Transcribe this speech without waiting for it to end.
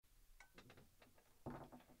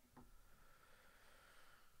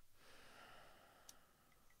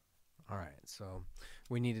so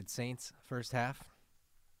we needed Saints first half,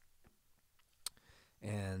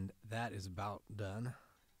 and that is about done.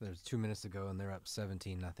 There's 2 minutes to go, and they're up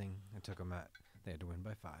 17-0. It took them they had to win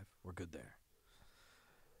by 5. We're good there.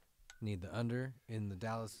 Need the under in the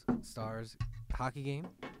Dallas Stars hockey game,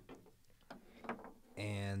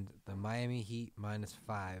 and the Miami Heat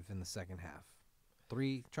 -5 in the second half.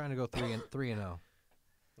 Trying to go 3-0.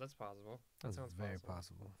 That's possible. That's sounds very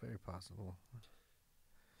possible. possible. Very possible.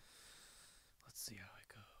 Let's see how it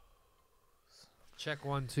goes. Check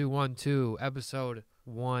 1 2 1 2. Episode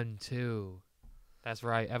 1 2. That's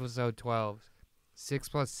right. Episode 12. 6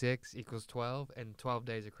 + 6 = 12, and 12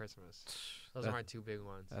 days of Christmas. Those are my 2 big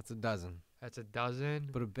ones. That's a dozen. That's a dozen.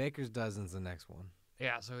 But a baker's dozen's the next one.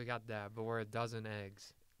 Yeah, so we got that. But we're a dozen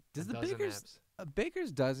eggs. Does a the dozen baker's apps. a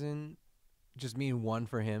baker's dozen just mean one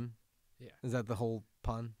for him? Yeah. Is that the whole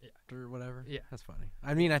pun? Yeah. Or whatever? Yeah. That's funny.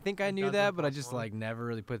 I mean, I think I A knew dozen that, but I plus just one. like never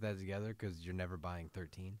really put that together because you're never buying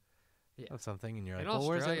 13 Yeah. of something, and you're In like, well,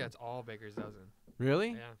 where's Australia, that? it's all baker's dozen.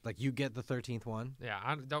 Really? Yeah. Like you get the 13th one?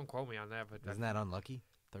 Yeah, don't quote me on that, but Isn't that unlucky?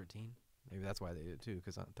 13? Maybe that's why they did it too,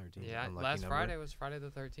 because 13 is yeah. an unlucky Last number. Friday was Friday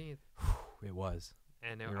the 13th, It was.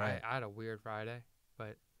 and You're right. I had a weird Friday,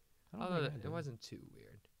 but I don't other think I than, did. it wasn't too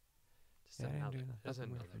weird. Just Yeah, I didn't another, do that. just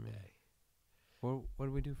Nothing weird another for me. day What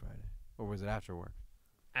did we do Friday? Or was it after work?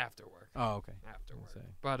 after work. Oh, okay. After I'll work. say.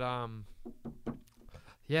 But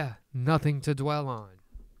yeah, nothing to dwell on.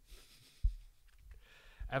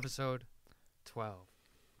 Episode 12.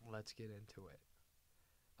 Let's get into it.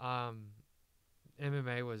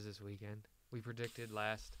 MMA was this weekend. We predicted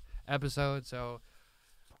last episode, so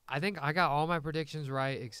I think I got all my predictions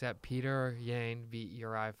right except Peter Yan beat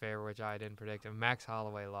Uriah Faber, which I didn't predict, and Max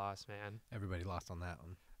Holloway lost, man. Everybody lost on that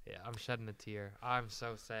one. Yeah, I'm shedding a tear. I'm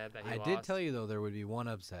so sad that he I lost. did tell you, though, there would be one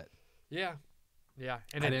upset. Yeah. Yeah.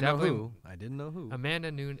 And I it didn't know definitely who. I didn't know who.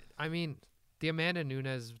 Amanda Nunes. I mean, the Amanda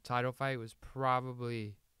Nunes title fight was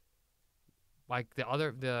probably like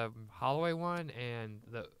the Holloway one and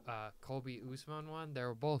the Colby Usman one. They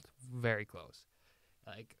were both very close.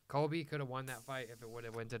 Like Colby could have won that fight if it would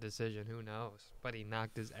have went to decision. Who knows? But he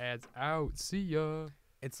knocked his ass out. See ya.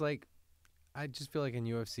 It's like, I just feel like in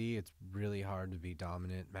UFC, it's really hard to be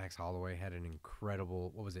dominant. Max Holloway had an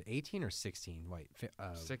incredible, what was it, 18 or 16?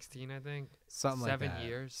 16, I think. Something like that. 7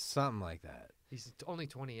 years. Something like that. He's only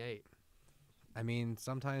 28. I mean,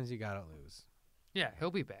 sometimes you got to lose. Yeah,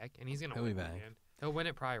 he'll be back, and he's gonna He'll win. be back. Man. He'll win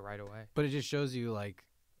it probably right away. But it just shows you, like,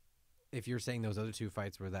 if you're saying those other 2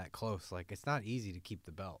 fights were that close, like, it's not easy to keep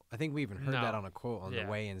the belt. I think we even heard No. that on a quote on Yeah.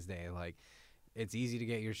 the weigh-ins day. Like, it's easy to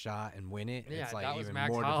get your shot and win it. Yeah, it's like that was even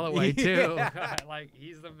Max more Holloway too. Yeah. Like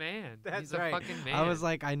he's the man. That's he's the right. fucking man. I was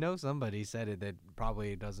like, I know somebody said it that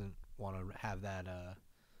probably doesn't want to have that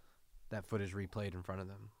that footage replayed in front of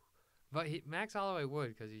them. but Max Holloway would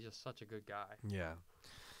because he's just such a good guy. Yeah.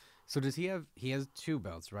 So does he have? He has 2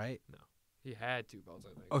 belts, right? He had 2 belts,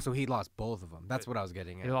 I think. Oh, so he lost both of them. That's But what I was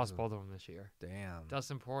getting at. he lost both of them this year. Damn.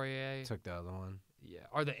 Dustin Poirier, Took the other one. yeah,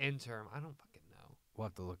 or the interim. I don't fucking know. We'll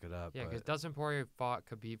have to look it up. Yeah, because but- Dustin Poirier fought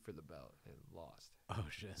Khabib for the belt and lost. oh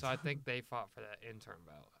shit. So I think they fought for that interim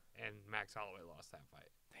belt, and Max Holloway lost that fight.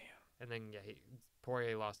 Damn. And then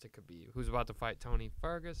Poirier lost to Khabib, who's about to fight Tony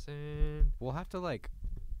Ferguson. We'll have to like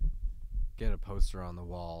get a poster on the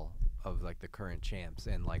wall of like the current champs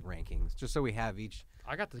and like rankings, just so we have each.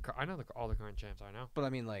 I know all the current champs I know. But I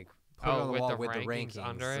mean, like put Oh, it on the with wall the with the rankings rankings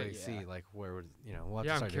under so it? you see Yeah. like where would we'll have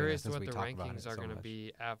Yeah, to I'm start doing curious that since what we the talk about rankings it are so going to much.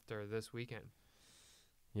 be after this weekend.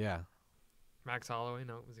 Yeah. Max Holloway,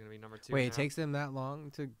 no, is going to be number 2. Wait, now. it takes them that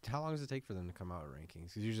long to? How long does it take for them to come out with rankings?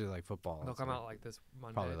 Because usually like football. They'll it's come like- out like this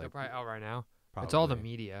Monday. probably They're like- probably out right now. It's all the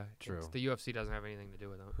media. True. The UFC doesn't have anything to do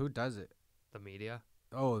with them. Who does it? The media.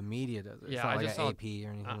 Oh, the media does it. It's Yeah, not I like just an saw- AP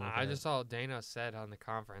or anything like I that. just saw Dana said on the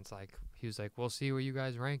conference, like, he was like, we'll see where you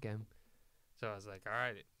guys rank him. So I was like, all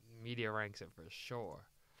right, media ranks it for sure.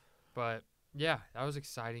 But, yeah, that was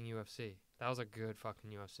exciting UFC. That was a good fucking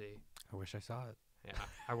UFC. I wish I saw it. Yeah,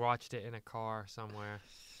 I watched it in a car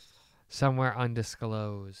somewhere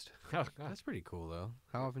undisclosed. That's pretty cool though.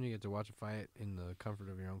 How often do you get to watch a fight in the comfort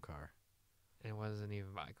of your own car? It wasn't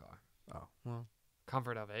even my car. Oh, well,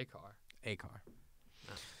 Comfort of a car. a car.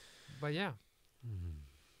 But, yeah.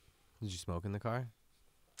 Did you smoke in the car?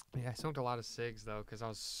 Yeah, I smoked a lot of cigs, though, because I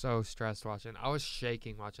was so stressed watching. I was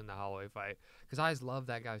shaking watching the Holloway fight because I just love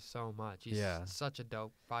that guy so much. He's Yeah. such a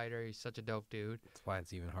dope fighter. He's such a dope dude. That's why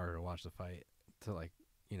it's even harder to watch the fight. To like,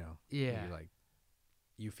 Yeah.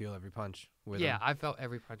 you feel every punch with Yeah, him. I felt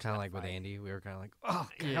every punch. Kind of of that like with fight. Andy. We were kind of like, oh,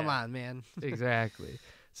 Yeah. come on, man. Exactly.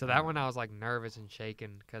 So that one I was like nervous and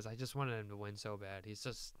shaking because I just wanted him to win so bad. He's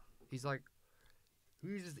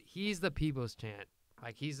the people's champ.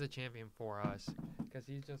 Like, he's the champion for us because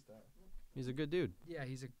he's just a He's a good dude. yeah,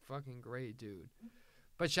 he's a fucking great dude.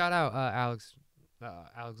 But shout out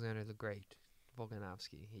Alexander the Great,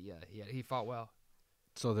 Volkanovski. He fought well.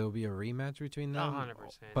 So there will be a rematch between them, 100%.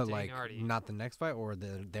 but Dang, like already. not the next fight, or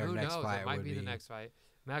their Who next knows? fight It might would be the next fight.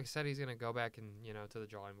 Max said he's gonna go back and to the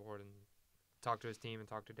drawing board and talk to his team and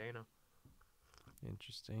talk to Dana.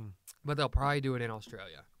 Interesting. But they'll probably do it in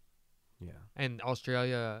Australia. Yeah, And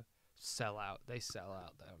Australia sell out. They sell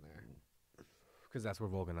out down there. because that's where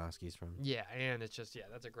Volkanovski's from. Yeah, and it's just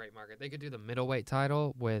that's a great market. They could do the middleweight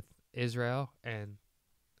title with Israel and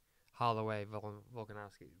Holloway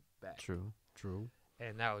Volkanovski back. True.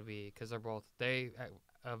 And that would be because they're both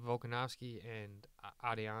Volkanovski and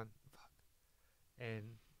Adian, and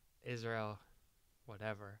Israel,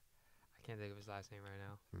 whatever. I can't think of his last name right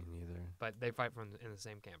now. Me neither. But they fight in the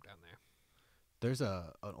same camp down there. There's an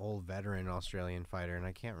old veteran Australian fighter, and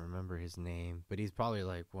I can't remember his name, but he's probably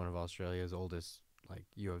like one of Australia's oldest like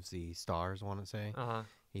UFC stars. I want to say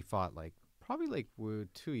he fought probably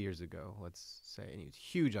 2 years ago, let's say, and he was a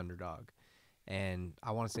huge underdog. And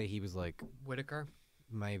I want to say he was like Whitaker.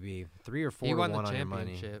 maybe 3 or 4 He to won the 1 on your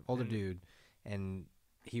money. championship, Older and- dude, and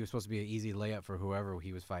he was supposed to be an easy layup for whoever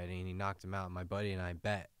he was fighting, and he knocked him out. My buddy and I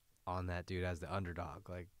bet on that dude as the underdog,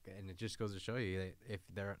 and it just goes to show you that if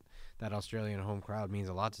that Australian home crowd means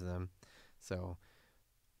a lot to them. So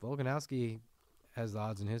Volkanovski has the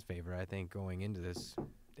odds in his favor, I think, going into this,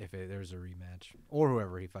 if there's a rematch or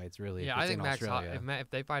whoever he fights. Really, Yeah, if I it's think in Australia. if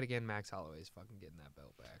they fight again, Max Holloway's fucking getting that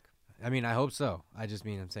belt back. I mean, I hope so. I'm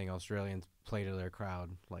saying Australians play to their crowd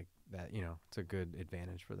like that. It's a good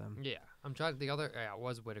advantage for them. Yeah, I'm trying. The other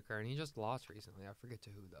was Whitaker, and he just lost recently. I forget to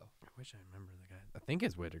who though. I wish I remember the guy. I think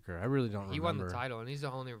it's Whitaker. I really don't remember. He won the title, and he's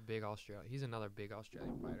the only big Australian. He's another big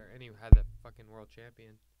Australian fighter, and he had the fucking world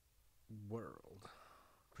champion. World.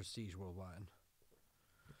 Prestige worldwide.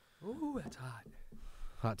 Ooh, that's hot.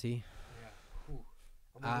 Hot tea. Yeah. Ooh.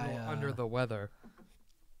 I'm a little under the weather.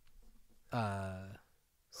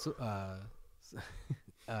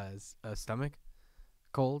 Stomach,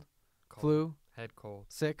 cold, Cold. flu, Head cold.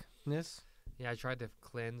 sickness. Yeah, I tried to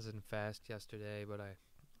cleanse and fast yesterday, but I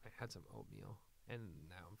had some oatmeal, and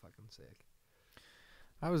now I'm fucking sick.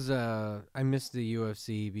 I missed the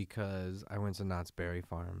UFC because I went to Knott's Berry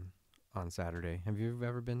Farm on Saturday. Have you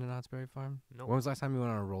ever been to Knott's Berry Farm? No. When was the last time you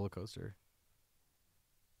went on a roller coaster?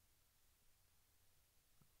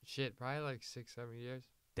 Shit, probably like 6-7 years.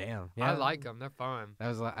 Damn. I like them. They're fun.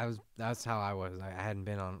 That's how I was. I hadn't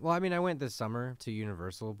been on. Well, I mean, I went this summer to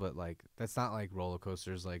Universal, but that's not like roller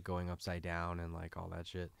coasters, like going upside down and like all that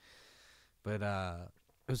shit. But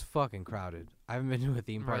it was fucking crowded. I haven't been to a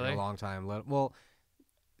theme park in Really? a long time. Well,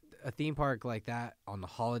 a theme park like that on the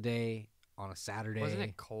holiday on a Saturday. Wasn't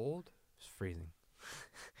it cold? It was freezing.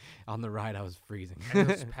 On the ride, I was freezing. And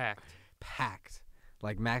it was packed. Packed.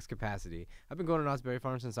 Like max capacity. I've been going to Knott's Berry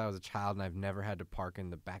Farm since I was a child, and I've never had to park in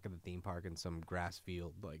the back of the theme park in some grass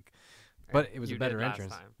field. But it was You a better did last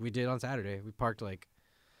entrance. time. We did on Saturday. We parked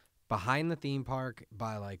behind the theme park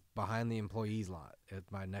by behind the employees lot at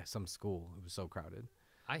some school. It was so crowded.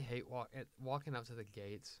 I hate walking up to the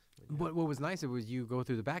gates. But what was nice, it was you go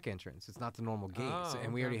through the back entrance. It's not the normal gates, Oh,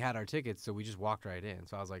 and we okay. already had our tickets, so we just walked right in.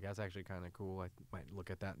 So I was like, that's actually kind of cool. I might look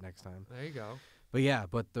at that next time. There you go. But yeah,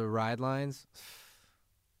 the ride lines,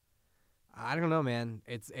 I don't know, man.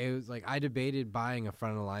 It was like I debated buying a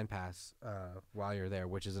front of the line pass while you're there,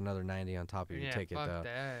 which is another $90 on top of your Yeah, ticket, fuck though.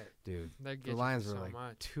 that. Dude, That gets the you lines for were so like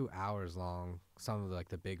much. 2 hours long. Some of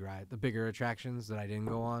the bigger attractions that I didn't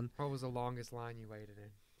go on. What was the longest line you waited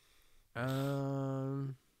in?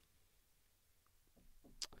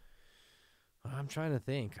 I'm trying to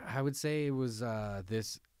think. I would say it was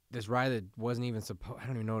this ride that wasn't even I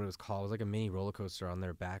don't even know what it was called. It was like a mini roller coaster on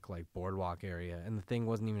their back boardwalk area, and the thing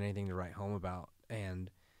wasn't even anything to write home about. And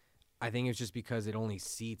I think it's just because it only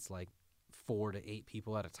seats 4 to 8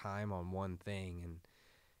 people at a time on one thing,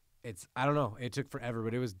 and I don't know. It took forever,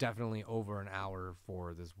 but it was definitely over an hour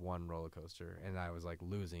for this one roller coaster, and I was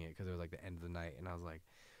losing it because it was the end of the night, and I was like,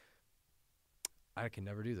 I can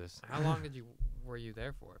never do this. How long were you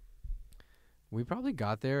there for? We probably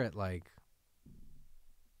got there at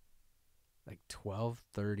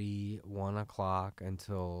 12:30, 1 o'clock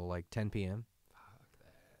until 10 p.m. Fuck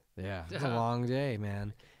that. Yeah, it's a long day,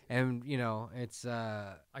 man. And it's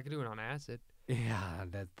I could do it on acid. yeah,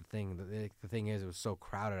 that's the thing. The thing is, it was so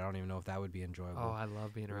crowded. I don't even know if that would be enjoyable. Oh, I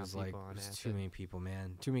love being It around was people on it was acid. too many people,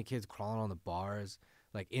 man. Too many kids crawling on the bars,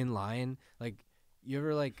 in line. You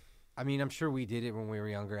ever I mean, I'm sure we did it when we were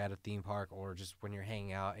younger at a theme park, or just when you're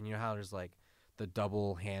hanging out, and you know how there's the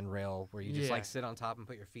double handrail where you just Yeah. sit on top and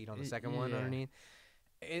put your feet on the Y- second one yeah. underneath.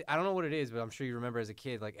 I don't know what it is, but I'm sure you remember as a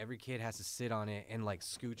kid, like every kid has to sit on it and like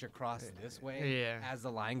scooch across this way Yeah. as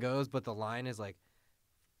the line goes, but the line is like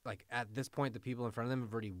at this point the people in front of them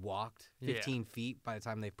have already walked Yeah. 15 feet by the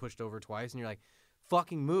time they've pushed over twice, and you're like,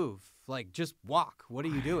 fucking move, like just walk. What are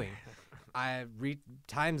you doing? I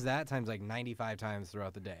times like 95 times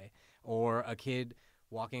throughout the day, or a kid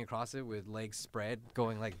walking across it with legs spread,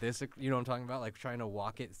 going like this. You know what I'm talking about? Like trying to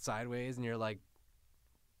walk it sideways, and you're like,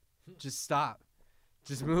 just stop.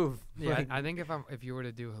 Just move. Yeah, Like, I think if you were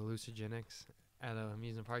to do hallucinogenics at an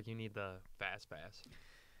amusement park, you need the fast pass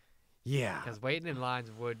yeah. because waiting in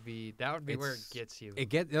lines would be where it It's- gets you.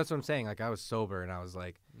 That's what I'm saying. Like I was sober and I was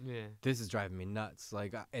like, Yeah, this is driving me nuts.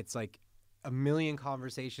 Like it's like a million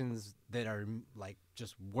conversations that are like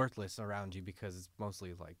just worthless around you because it's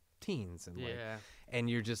mostly like teens and like, yeah. and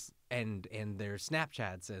you're just and their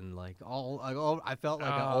Snapchats and like all I felt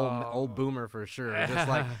like an old Oh. boomer for sure. Just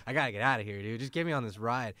like I gotta get out of here, dude. Just get me on this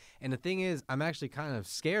ride. And the thing is, I'm actually kind of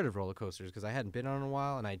scared of roller coasters because I hadn't been on in a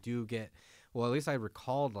while, and I do get, well, at least I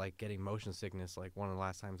recalled like getting motion sickness like one of the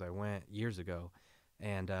last times I went years ago,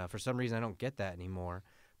 and for some reason I don't get that anymore.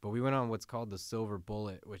 But we went on what's called the Silver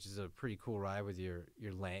Bullet, which is a pretty cool ride with your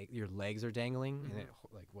legs are dangling and it,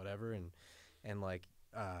 like whatever and like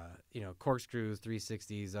corkscrews,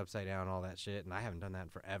 360s, upside down, all that shit. And I haven't done that in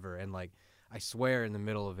forever. And like, I swear in the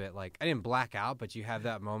middle of it, like I didn't black out, but you have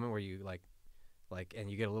that moment where you like, and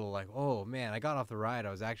you get a little like, oh man, I got off the ride.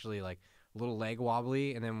 I was actually like a little leg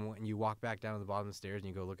wobbly. And then when you walk back down to the bottom of the stairs and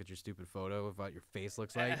you go look at your stupid photo of what your face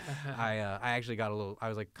looks like, I actually got I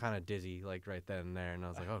was like kind of dizzy like right then and there. And I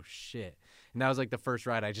was like, oh shit. And that was like the first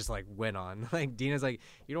ride I just like went on. Like Dina's like,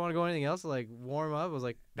 you don't want to go anything else to like warm up? I was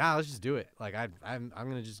like, nah, let's just do it. Like I'm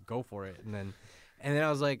gonna just go for it. And then I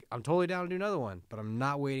was like, I'm totally down to do another one, but I'm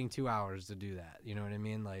not waiting 2 hours to do that. You know what I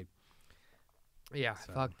mean? Like, Yeah,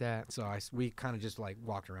 So- fuck that. so we kind of just like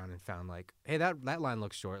walked around and found like, hey, that line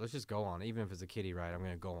looks short. Let's just go on it. Even if it's a kiddie ride, I'm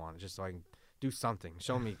gonna go on it just so I can do something.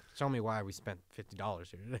 Show me why we spent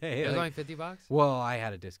 $50 here today. It was Like, only $50. well, I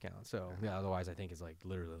had a discount, so yeah. Otherwise, I think it's like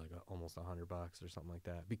literally like almost $100 or something like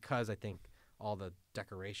that. Because I think all the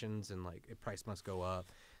decorations and like price must go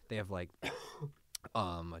up. They have like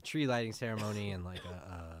a tree lighting ceremony and like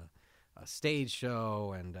a stage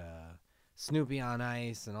show and Snoopy on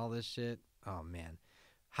Ice and all this shit. Oh man,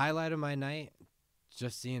 highlight of my night,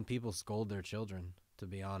 just seeing people scold their children. To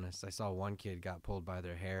be honest, I saw one kid got pulled by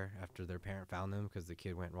their hair after their parent found them because the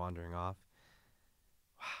kid went wandering off.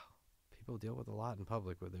 Wow, people deal with a lot in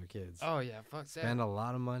public with their kids. Oh yeah, fuck that. Spend a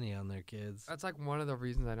lot of money on their kids. That's like one of the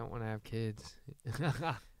reasons I don't want to have kids.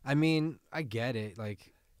 I mean, I get it,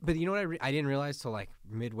 like, but you know what? I didn't realize till like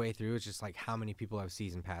midway through. It's just like how many people have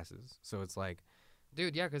season passes. So it's like,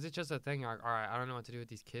 Dude, yeah, because it's just a thing. Like, all right, I don't know what to do with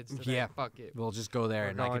these kids today. Yeah. Fuck it. we'll just go there We're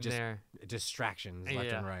and I going could just there. distractions left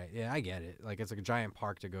Yeah. and right. Yeah, I get it. Like it's like a giant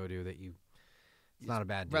park to go to that you. It's not a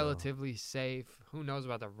bad deal. Relatively safe. Who knows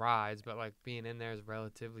about the rides, but like being in there is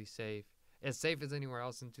relatively safe. As safe as anywhere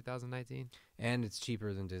else in 2019. And it's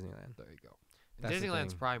cheaper than Disneyland. There you go. That's the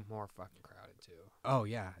Disneyland's thing. probably more fucking crowded too. Oh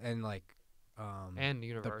yeah, and like, And the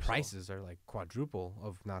Universal. prices are like quadruple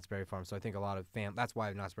of Knott's Berry Farm. So I think a lot of that's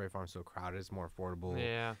why Knott's Berry Farm is so crowded. It's more affordable.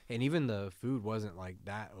 Yeah. And even the food wasn't like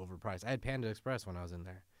that overpriced. I had Panda Express when I was in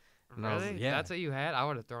there. And I was- Really? yeah. That's what you had? I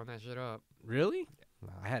would have thrown that shit up. Really? No,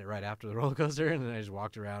 I had it right after the roller coaster, and then I just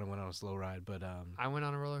walked around and went on a slow ride. But I went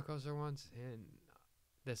on a roller coaster once in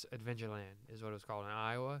this Adventureland is what it was called in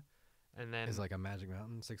Iowa. And then it's like a Magic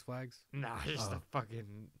Mountain, Six Flags. nah, just Oh. a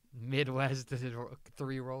fucking Midwest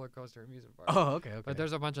 3 roller coaster amusement park. Oh, okay, okay. But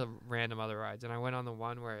there's a bunch of random other rides, and I went on the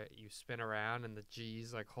one where you spin around and the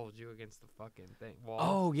G's like hold you against the fucking thing wall.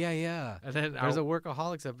 oh yeah, yeah. and then There's a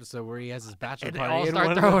Workaholics episode where he has his bachelor and they party. all in start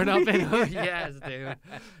one of throwing them. up. And yes, dude.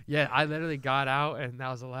 Yeah, I literally got out, and that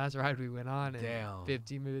was the last ride we went on. And Damn.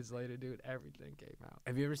 15 minutes later, dude, everything came out.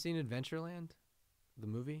 Have you ever seen Adventureland, the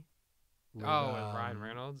movie? With, With Ryan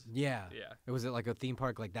Reynolds. Yeah. Yeah. Was it like a theme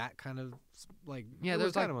park like that kind of like? Yeah, it was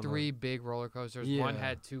there's like kind of a- 3 big roller coasters. One Yeah.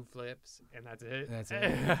 had 2 flips, and that's it. That's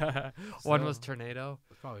it. One was So- Tornado.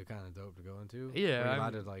 It's probably kind of dope to go into. Yeah, Were you I'm-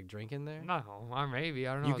 allowed to like drink in there? No, or maybe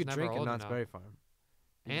I don't know. You I was could never drink at old Knott's enough. Berry Farm.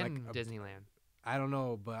 And Like, Disneyland. I don't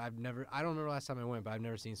know, but I don't remember last time I went, but I've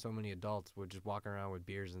never seen so many adults would just walking around with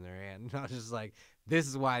beers in their hand. And I was just like, this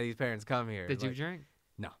is why these parents come here. Did you Like, drink?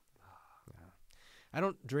 I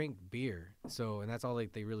don't drink beer, and that's all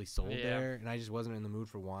like they really sold Yeah. there, and I just wasn't in the mood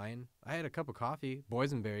for wine. I had a cup of coffee,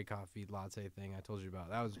 boysenberry coffee latte thing I told you about.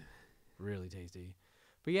 That was really tasty.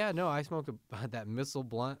 But yeah, no, I smoked that missile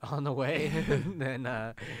blunt on the way, and then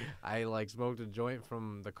I like smoked a joint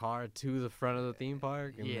from the car to the front of the theme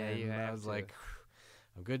park, and Yeah, then you I have was to. like,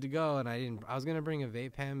 I'm good to go. And I was gonna bring a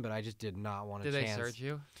vape pen, but I just did not want to. Did they search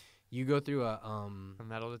you? You go through A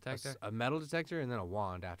metal detector? a metal detector and then a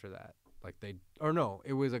wand after that. Like no,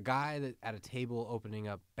 it was a guy that at a table opening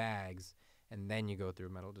up bags, and then you go through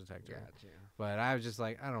a metal detector. Gotcha. But I was just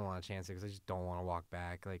like, I don't want to chance it because I just don't want to walk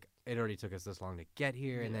back. Like, it already took us this long to get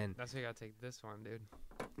here, and then That's why you gotta take this one, dude.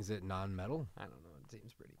 is it non-metal? I don't know. It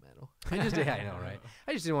seems pretty metal. Yeah, I know, right?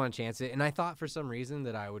 I just didn't want to chance it, and I thought for some reason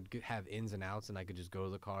that I would have ins and outs, and I could just go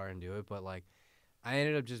to the car and do it. But like, I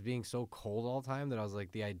ended up just being so cold all the time that I was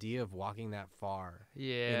like, the idea of walking that far in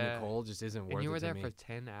Yeah. the cold just isn't worth it. And you were to there me. for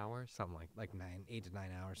 10 hours? Something like 8 to 9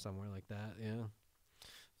 hours, somewhere like that. Yeah.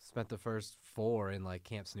 Spent the first 4 in like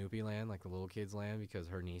Camp Snoopy land, like the little kids land, because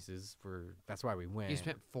her nieces were. That's why we went. You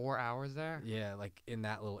spent 4 hours there? Yeah, like in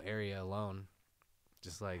that little area alone.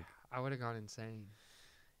 Just like. I would have gone insane.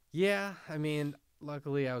 Yeah, I mean,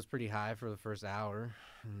 luckily I was pretty high for the first hour,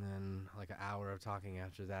 and then like an hour of talking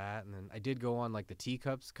after that, and then I did go on like the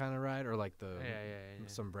teacups kind of ride, or like the Yeah.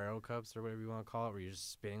 sombrero cups or whatever you want to call it, where you're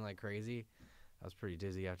just spinning like crazy. I was pretty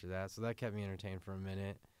dizzy after that, so that kept me entertained for a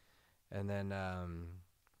minute, and then I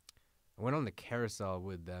went on the carousel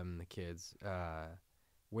with them, the kids,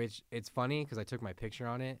 which it's funny because I took my picture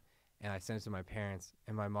on it and I sent it to my parents,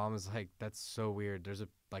 and my mom was like, "That's so weird.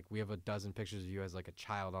 We have a dozen pictures of you as like a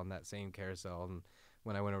child on that same carousel." And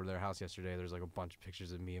when I went over to their house yesterday, there's like a bunch of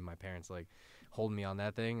pictures of me and my parents like holding me on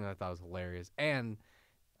that thing, and I thought it was hilarious. And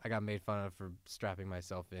I got made fun of for strapping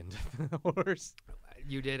myself into the horse.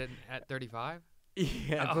 You did it at 35?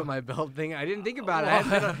 Yeah, I Oh. put my belt thing. I didn't think about it.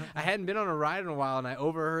 I hadn't been on a ride in a while, and I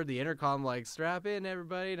overheard the intercom like, "Strap in,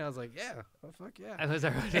 everybody," and I was like, "Yeah, oh fuck yeah." And was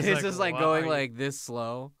everyone And it's just like "Why going are you-" like this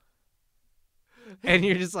slow. And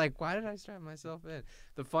you're just like, why did I strap myself in?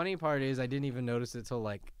 The funny part is I didn't even notice it till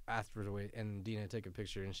like afterward. And Dina took a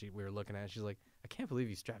picture and we were looking at it. She's like, I can't believe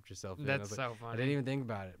you strapped yourself in. I That's was like, so funny. I didn't even think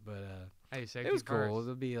about it, but Hey, safety it was first. cool.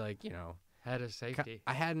 It'll be like, Head of safety.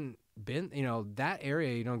 I hadn't been, that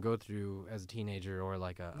area you don't go through as a teenager or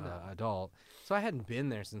like a adult. So I hadn't been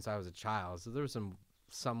there since I was a child. So there was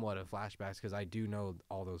somewhat of flashbacks because I do know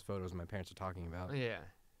all those photos my parents are talking about. Yeah.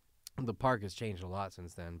 The park has changed a lot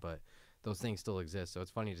since then, but those things still exist. So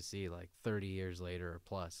it's funny to see like 30 years later or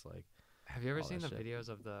plus. Like, Have you ever all seen the that shit. videos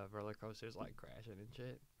of the roller coasters like crashing and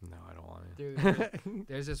shit? no, I don't want to. Dude,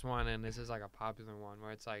 there's this one, and this is like a popular one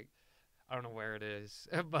where it's like, I don't know where it is,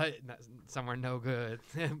 but somewhere no good,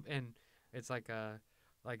 and it's like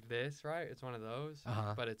this, right? It's one of those,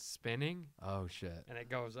 Uh-huh. but it's spinning, Oh shit. and it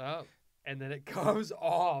goes up, and then it goes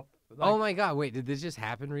off. Oh my god! Wait, did this just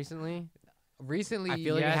happen recently? Recently, I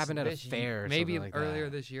feel like it yes, happened at a this fair or maybe something like earlier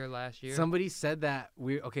that. this year, last year. Somebody said that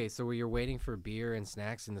so where you're waiting for beer and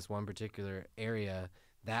snacks in this one particular area,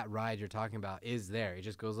 that ride you're talking about is there. It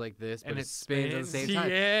just goes like this, but and it spins at the same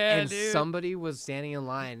time. Yeah, And dude. somebody was standing in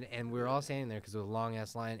line, and we were all standing there because it was a long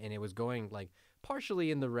ass line, and it was going like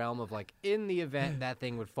partially in the realm of like in the event that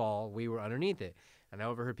thing would fall, we were underneath it. And I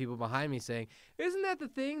overheard people behind me saying, "Isn't that the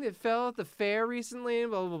thing that fell at the fair recently?"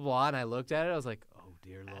 And blah blah blah. And I looked at it, I was like, "Oh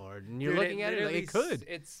dear lord!" And you're Dude, looking at it like literally it could.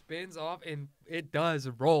 It spins off and it does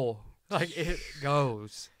roll. Like it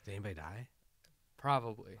goes. Did anybody die?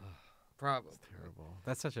 Probably. Probably. Terrible.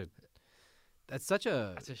 That's such a That's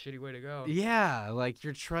a shitty way to go. yeah. Like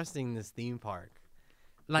you're trusting this theme park.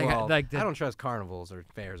 Like Well, I I don't trust carnivals or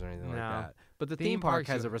fairs or anything like No. that. But the Theme theme park parks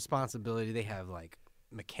has are- a responsibility. They have like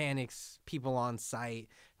mechanics, people on site,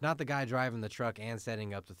 not the guy driving the truck and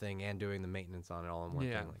setting up the thing and doing the maintenance on it all in one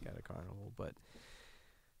Yeah. thing like at a carnival. But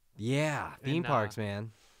yeah, theme And, parks,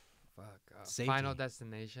 man. Fuck. Safety. Final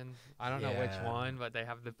Destination. I don't know which Yeah. one, but they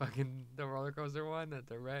have the roller coaster one that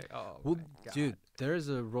they're right. Oh Well, my God. dude, there's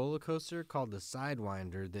a roller coaster called the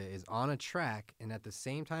Sidewinder that is on a track, and at the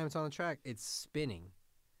same time it's on the track, it's spinning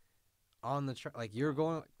on the track. Like you're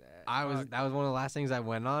going. Fuck that. That was one of the last things I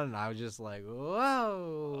went on, and I was just like,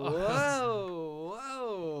 whoa.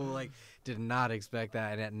 Like, did not expect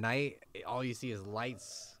that. And at night, all you see is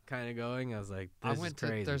lights kind of going. I was like, this I went is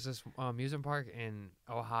crazy. to there's this amusement park in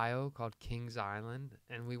Ohio called Kings Island,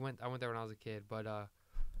 and I went there when I was a kid, but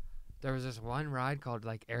there was this one ride called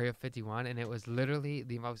like Area 51, and it was literally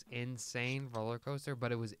the most insane roller coaster,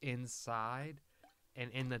 but it was inside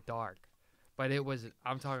and in the dark. But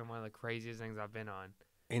I'm talking one of the craziest things I've been on.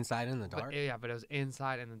 Inside in the dark? But, yeah, but it was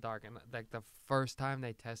inside in the dark. And like the first time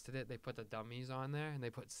they tested it, they put the dummies on there, and they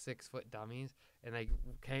put 6-foot dummies, and they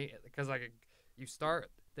came because like you start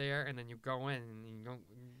there and then you go in and you go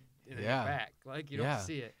and then Yeah. you're back, like you don't Yeah.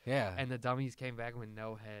 see it. Yeah. And the dummies came back with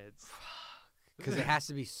no heads. Because it has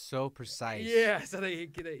to be so precise. Yeah, so they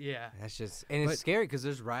get it. Yeah. That's just, and But- it's scary because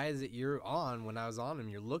there's rides that you're on. When I was on them,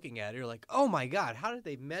 you're looking at it, you're like, oh my God, how did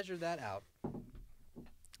they measure that out?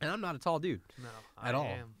 And I'm not a tall dude No, at I all.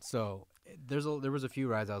 am. So there was a few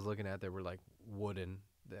rides I was looking at that were like wooden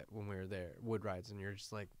that when we were there, wood rides, and you're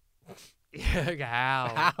just like,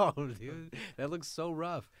 How? how, dude? That looks so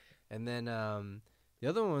rough. And then the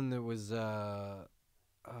other one that was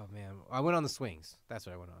oh man, I went on the swings. That's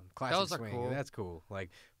what I went on. Classic Those are swing. cool. That's cool. Like,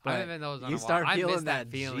 I but haven't been those on you a while. start I feeling miss that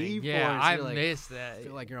feeling. G-force. Yeah, I You're like, miss that. I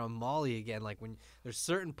feel like you're on Molly again. Like when there's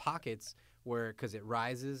certain pockets where, because it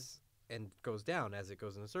rises and goes down as it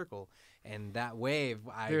goes in a circle, and that wave,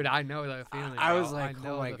 Dude, I know that feeling. I was bro. like, I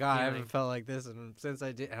know oh my the god, I feeling. haven't felt like this, and since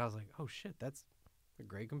I did, and I was like, oh shit, that's a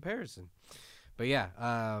great comparison. But yeah,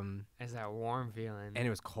 It's that warm feeling. and it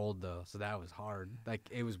was cold though, so that was hard. Like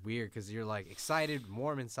it was weird because you're like excited,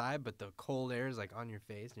 warm inside, but the cold air is like on your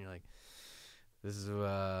face, and you're like, this is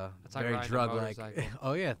It's like very riding a drug like. motorcycle.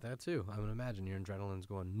 Oh yeah, that too. I would imagine your adrenaline's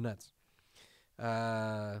going nuts.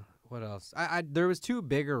 What else? I there was 2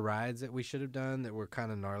 bigger rides that we should have done that were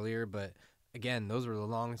kind of gnarlier, but again, those were the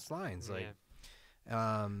longest lines. Like,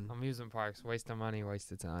 amusement parks, waste of money,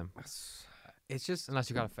 waste of time. it's just Unless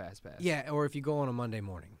you got a fast pass. yeah, or if you go on a Monday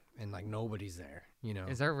morning and like nobody's there, you know.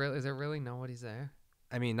 Is there really nobody's there?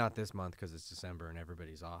 I mean, not this month because it's December and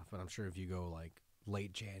everybody's off, but I'm sure if you go like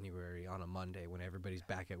late January on a Monday when everybody's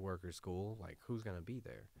back at work or school, like who's gonna be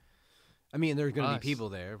there? I mean, there's gonna Us. be people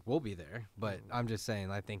there. We'll be there, but I'm just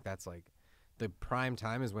saying. I think that's like the prime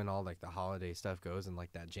time is when all like the holiday stuff goes, and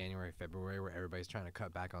like that January, February, where everybody's trying to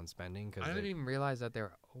cut back on spending I because didn't even realize that they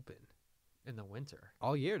were open in the winter.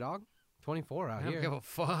 all year, dog. 24 out I don't here. give a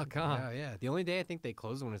fuck, huh? Yeah, yeah. The only day I think they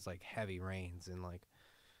close is when it's like heavy rains and like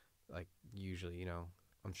usually, you know,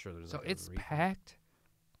 I'm sure there's So like a it's reason. packed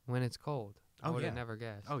when it's cold. I Oh, would have yeah. never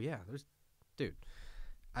guessed. Oh yeah, dude.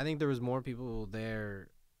 I think there was more people there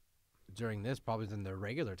during this probably than the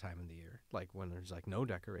regular time of the year, like when there's like no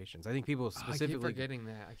decorations. I think people I keep specifically, forgetting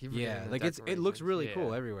that. I keep forgetting yeah, the like it looks decorations. really Yeah.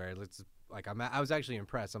 cool everywhere. It's like I was actually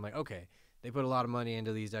impressed. I'm like, okay, they put a lot of money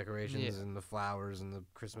into these decorations Yeah. and the flowers and the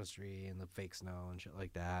Christmas tree and the fake snow and shit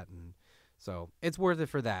like that, and so it's worth it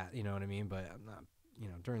for that. You know what I mean? But I'm not, you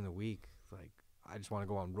know, during the week, like I just want to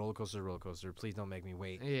go on roller coaster to roller coaster. Please don't make me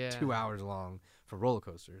wait Yeah. 2 hours long for roller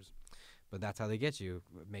coasters. But that's how they get you,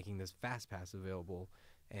 making this fast pass available.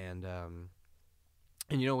 And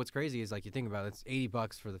you know what's crazy is like you think about it, it's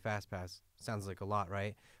 $80 for the fast pass. Sounds like a lot,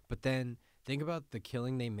 right? But then think about the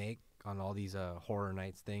killing they make on all these horror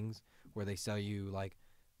nights things where they sell you like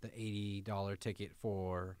the $80 ticket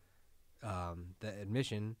for the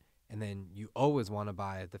admission, and then you always want to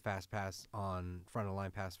buy the fast pass on front of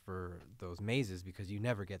line pass for those mazes because you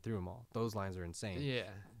never get through them all. Those lines are insane. Yeah.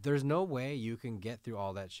 There's no way you can get through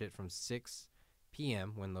all that shit from 6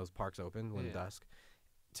 p.m. when those parks open, when Yeah. dusk,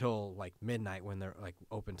 till like midnight when they're like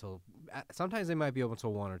open till. Sometimes they might be open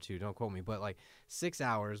till 1 or 2. Don't quote me, but like 6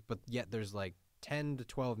 hours. But yet there's like 10 to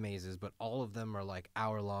 12 mazes, but all of them are like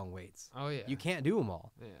hour-long waits. Oh yeah. You can't do them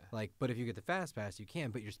all. Yeah. Like, but if you get the fast pass, you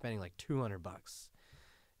can. But you're spending like $200.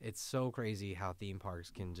 It's so crazy how theme parks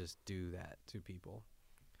can just do that to people.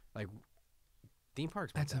 Like theme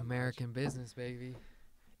parks. make That's that much. American business, baby.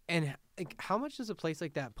 And like, how much does a place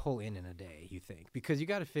like that pull in a day, you think? Because you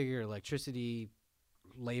got to figure electricity,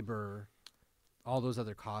 labor, all those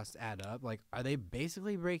other costs add up. Like, are they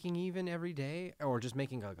basically breaking even every day or just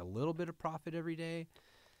making like a little bit of profit every day?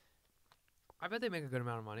 I bet they make a good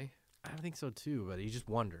amount of money. I think so too, but you just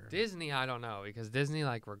wonder. Disney, I don't know, because Disney,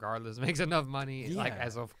 like, regardless, makes enough money. Like, Yeah.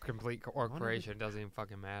 as a complete corporation, doesn't even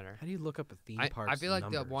fucking matter. How do you look up a theme I park? feel like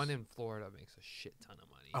the one in Florida makes a shit ton of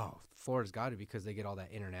money. Oh, Florida's got to because they get all that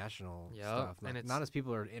international Yup, stuff. and Not, it's- not as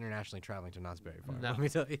people are internationally traveling to Knott's Berry Farm. No. Let me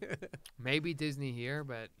tell you. Maybe Disney here,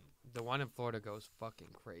 but the one in Florida goes fucking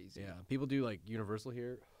crazy. Yeah, people do like Universal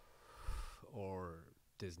here, or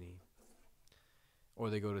Disney, or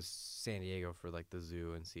they go to San Diego for like the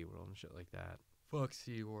zoo and SeaWorld and shit like that. Fuck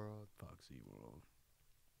SeaWorld. Fuck SeaWorld.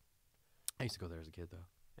 I used to go there as a kid though.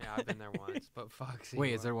 Yeah, I've been there once, but fuck SeaWorld.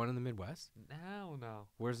 Wait, is there one in the Midwest? No.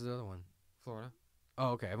 Where's the other one? Florida.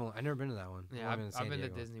 Oh, okay. I've never been to that one. Yeah, only I've San been to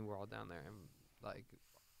Diego. Disney World down there. And, like,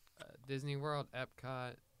 Disney World,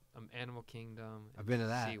 Epcot, Animal Kingdom. I've been to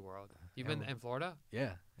that. SeaWorld. You've been in Florida?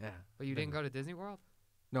 Yeah, yeah. But you Been didn't go to Disney World?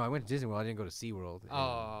 No, I went to Disney World. I didn't go to SeaWorld.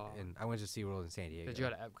 Oh. And I went to SeaWorld in San Diego. Did you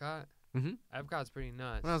go to Epcot? Mhm. Epcot's pretty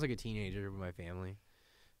nuts. When I was like a teenager with my family,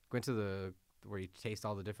 went to the where you taste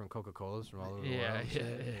all the different Coca-Colas from all over the Yeah, world. yeah,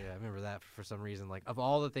 Shit. yeah. I remember that for some reason. Like of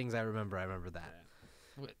all the things I remember that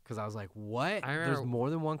What- because I was like, what? I There's remember- more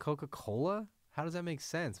than one Coca-Cola? How does that make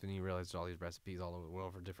sense when you realize there's all these recipes all over the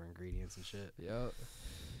world for different ingredients and shit? Yep.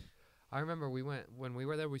 I remember when we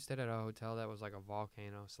were there, we stayed at a hotel that was like a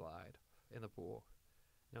volcano slide in the pool.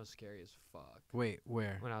 And it was scary as fuck. Wait,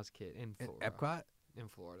 where? When I was a kid in At Florida. Epcot? in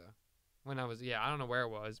Florida. When I was, I don't know where it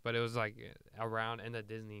was, but it was like around in the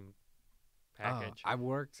Disney package. I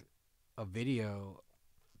worked a video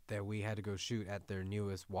that we had to go shoot at their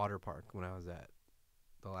newest water park when I was at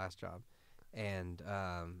the last job, and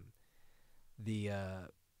the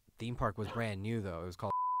theme park was brand new though. It was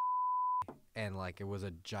called, and like it was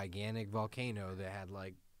a gigantic volcano that had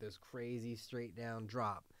like this crazy straight down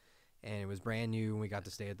drop, and it was brand new. And we got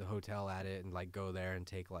to stay at the hotel at it and like go there and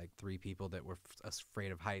take like 3 people that were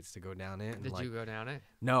afraid of heights to go down it. And, Did like, you go down it?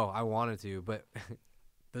 No, I wanted to, but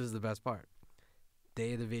this is the best part.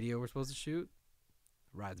 Day of the video we're supposed to shoot,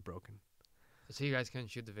 ride's broken. So you guys couldn't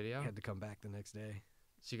shoot the video? I had to come back the next day.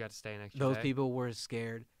 So you got to stay an extra Those day? people were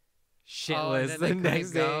scared Oh, and shitless then the they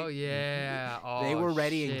next couldn't go? day. Yeah. Oh, They were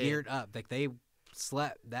ready and shit. geared up. Like they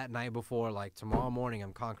slept that night before. Like tomorrow morning,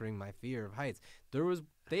 I'm conquering my fear of heights.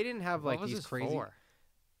 They didn't have What like was these this crazy for?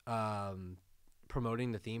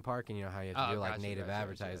 promoting the theme park, and you know how you have to do like gotcha, native gotcha,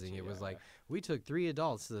 advertising. gotcha, It was yeah, like we took 3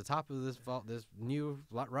 adults to the top of this new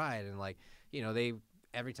ride, and like they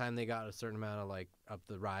every time they got a certain amount of like up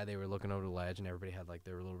the ride, they were looking over the ledge, and everybody had like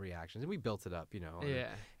their little reactions, and we built it up, Yeah.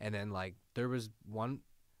 And then like there was 1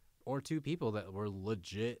 or 2 people that were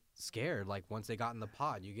legit scared. Like once they got in the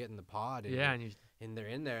pod, you get in the pod, and Yeah, and you and they're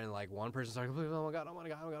in there, and like one person started, oh my god, oh my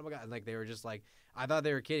god, oh my god, oh my god, and like they were just like, I thought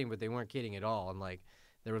they were kidding, but they weren't kidding at all. And like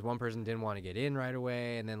there was one person didn't want to get in right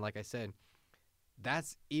away, and then like I said, that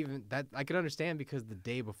I could understand because the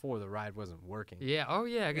day before the ride wasn't working. Yeah. Oh,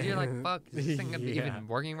 yeah. Because you're like, fuck, is this thing gonna be Yeah. even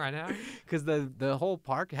working right now? Because the whole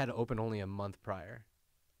park had to open only a month prior,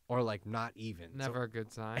 or like not even. Never a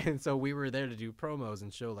good sign. And so we were there to do promos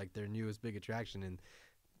and show like their newest big attraction, and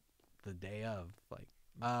the day of, like,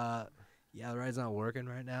 yeah, the ride's not working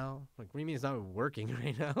right now. Like, what do you mean it's not working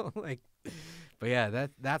right now? Like, but yeah,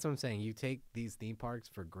 that's what I'm saying. You take these theme parks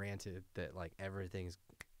for granted that like everything's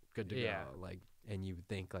good to Yeah. go. Like, and you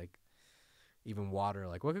think like even water,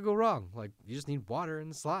 like what could go wrong? Like you just need water in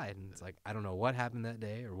the slide, and it's like I don't know what happened that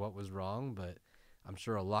day or what was wrong, but I'm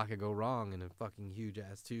sure a lot could go wrong in a fucking huge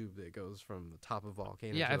ass tube that goes from the top of a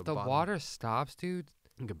volcano. Yeah, to if the bottom. water stops, dude.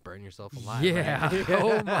 You could burn yourself alive. Yeah. right?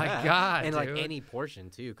 Oh my God, And like dude. any portion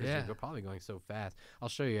too, because Yeah. you're probably going so fast. I'll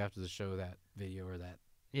show you after the show that video or that.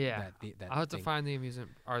 Yeah. That I'll have to thing. find the amusement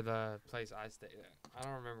or the place I stayed at. I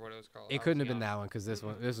don't remember what it was called. I It was couldn't have been young. that one because this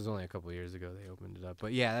was only a couple of years ago they opened it up.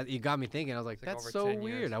 But yeah, you got me thinking. I was like, It's like that's over so 10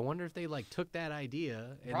 weird. years. I wonder if they like took that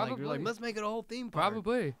idea and like were like, Probably. let's make it a whole theme park.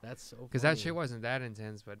 Probably. That's so. Because that funny. shit wasn't that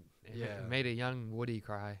intense, but it Yeah. made a young Woody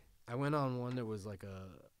cry. I went on one that was like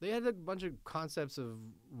they had a bunch of concepts of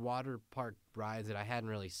water park rides that I hadn't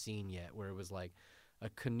really seen yet, where it was like a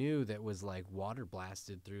canoe that was like water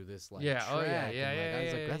blasted through this like Yeah, track. oh, yeah, and, yeah, like, yeah, I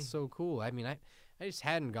was yeah, like, that's yeah. so cool. I mean, I just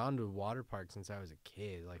hadn't gone to a water park since I was a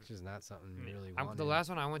kid. Like, it's just not something you really wanted. The last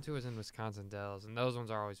one I went to was in Wisconsin Dells, and those ones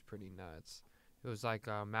are always pretty nuts. It was like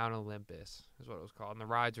Mount Olympus is what it was called, and the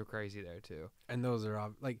rides were crazy there too. And those are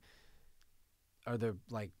like, are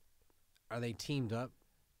they teamed up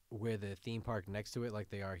with a theme park next to it like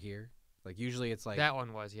they are here? Like usually it's like That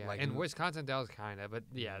one was, yeah. like And m- Wisconsin Dells kind of, but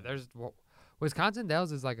yeah, Wisconsin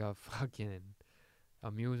Dells is like a fucking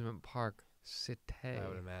amusement park city. I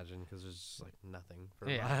would imagine because there's just like nothing for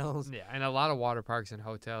Yeah. miles. Yeah, and a lot of water parks and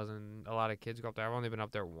hotels, and a lot of kids go up there. I've only been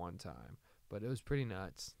up there one time, but it was pretty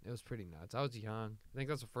nuts. I was young. I think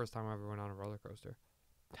that's the first time I ever went on a roller coaster.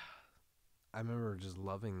 I remember just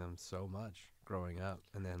loving them so much growing up,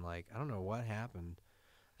 and then like I don't know what happened.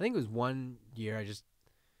 I think it was one year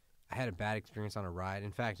I had a bad experience on a ride.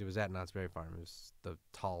 In fact, it was at Knott's Berry Farm. It was the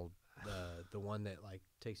tall, the one that like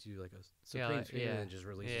takes you like a supreme like- speed yeah, and then just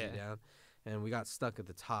releases you yeah. down. And we got stuck at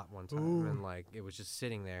the top one time, and like it was just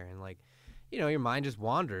sitting there, and like your mind just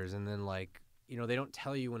wanders, and then like they don't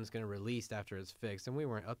tell you when it's gonna release after it's fixed, and we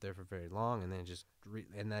weren't up there for very long, and then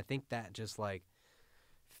and I think that just like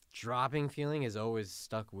dropping feeling has always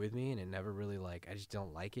stuck with me, and it never really like I just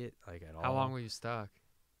don't like it like at all. How long were you stuck?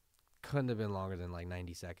 Couldn't have been longer than like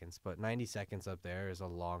 90 seconds, but 90 seconds up there is a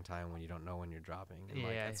long time when you don't know when you're dropping. And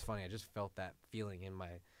like Yeah. that's funny. I just felt that feeling in my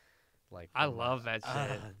like I from my- love that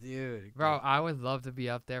shit. dude. Bro, I would love to be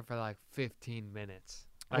up there for like 15 minutes.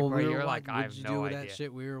 Like well, where we were you're like, what I did have you no do with idea. that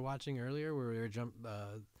shit we were watching earlier where we were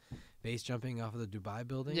base jumping off of the Dubai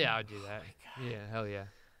building? Yeah, I'd do that. God. Yeah, hell yeah.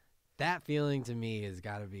 That feeling to me has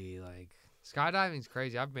got to be like Skydiving's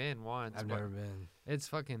crazy. I've been once. I've but never been. It's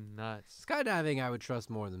fucking nuts. Skydiving I would trust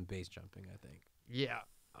more than base jumping, I think. Yeah.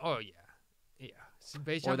 Oh yeah. Yeah.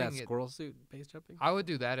 Base Or jumping. that squirrel suit base jumping. I would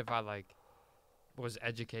do that if I like was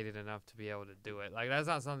educated enough to be able to do it. Like that's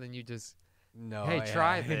not something you just No. Hey,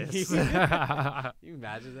 try this. You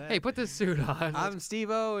imagine that? Hey, put this suit on. I'm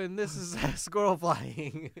Steve-O, and this is squirrel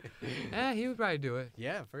flying. He would probably do it.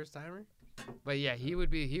 Yeah, first timer. But yeah, he would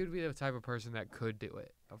be the type of person that could do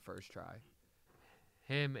it a first try.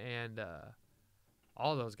 Him and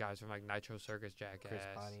all those guys from like Nitro Circus, Jackass. Chris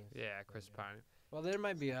Pontius. Yeah, Chris Pontius. Well, they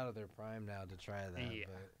might be out of their prime now to try that. Yeah.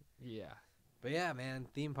 Yeah. But yeah, man,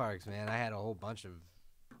 theme parks, man. I had a whole bunch of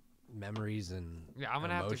memories and Yeah, I'm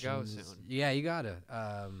gonna have to go emotions. soon. Yeah, you gotta.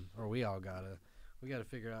 Or we all gotta. We gotta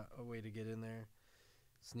figure out a way to get in there.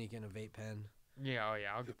 Sneak in a vape pen. Yeah, oh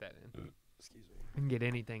yeah, I'll get that in. Excuse me. I can get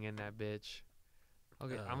anything in that bitch. I'm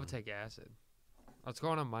gonna take acid. Let's go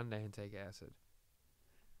on Monday and take acid.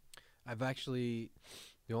 I've actually,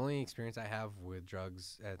 the only experience I have with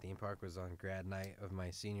drugs at a theme park was on grad night of my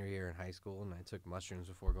senior year in high school, and I took mushrooms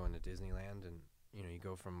before going to Disneyland. And you know, you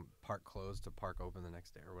go from park closed to park open the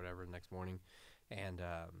next day or whatever, the next morning, and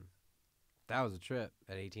that was a trip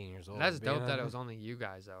at 18 years old. That's being dope on that it it. was only you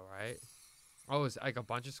guys though, right? Oh, it's like a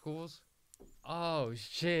bunch of schools. Oh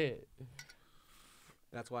shit!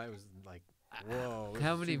 That's why it was like, whoa. This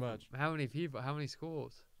How is many? Too much. How many people? How many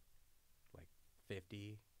schools?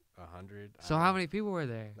 50, 100. I So don't how know. many people were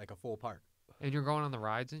there? Like a full park. And you're going on the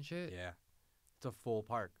rides and shit. Yeah. It's a full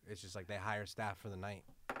park. It's just like they hire staff for the night.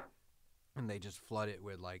 And they just flood it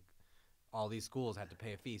with like all these schools had to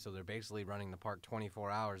pay a fee. So they're basically running the park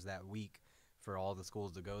 24 hours that week for all the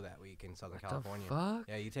schools to go that week in Southern California. The fuck?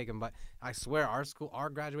 Yeah, you take them by. I swear our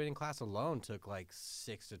graduating class alone took like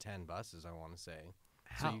 6 to 10 buses, I want to say.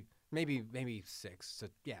 So How? you, maybe 6 to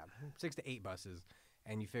 6 to 8 buses.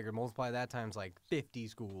 And you figure multiply that times like 50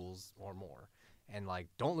 schools or more. And like,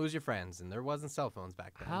 don't lose your friends. And there wasn't cell phones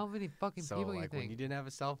back then. How many fucking So people like you think? when you didn't have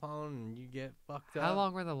a cell phone and you get fucked up. How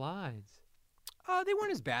long were the lines? They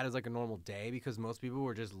weren't as bad as like a normal day because most people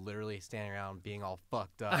were just literally standing around being all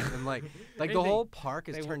fucked up. And like the They- whole park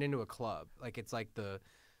is they turned into a club. Like it's like the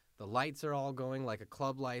lights are all going like a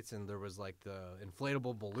club lights, and there was like the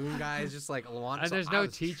inflatable balloon guys just like And there's no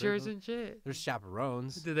teachers and shit. there's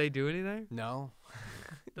chaperones. Did they do anything? No,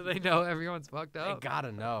 Do they know everyone's fucked they up?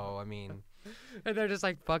 gotta know. I mean, And they're just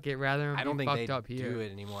like, fuck it, rather than I don't be think fucked they up here. do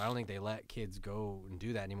it anymore. I don't think they let kids go and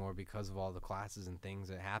do that anymore because of all the classes and things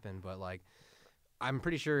that happen. But like, I'm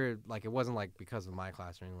pretty sure like it wasn't like because of my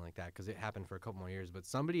class or anything like that because it happened for a couple more years. But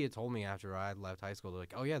somebody had told me after I left high school, they're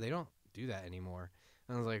like, oh yeah, they don't do that anymore.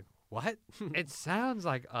 And I was like, what? It sounds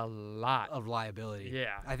like a lot. Of liability.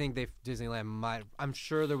 Yeah. I think Disneyland might. I'm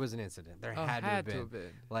sure there was an incident. There Oh, had to have been.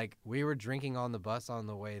 been. Like we were drinking on the bus on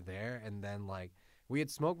the way there, and then like we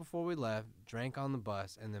had smoked before we left, drank on the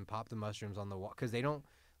bus, and then popped the mushrooms on the walk because they don't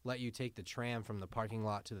let you take the tram from the parking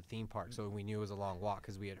lot to the theme park. So we knew it was a long walk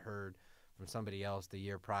because we had heard from somebody else the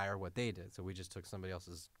year prior what they did. So we just took somebody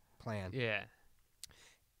else's plan. Yeah.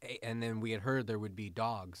 And then we had heard there would be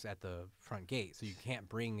dogs at the front gate, so you can't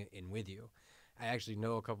bring it in with you. I actually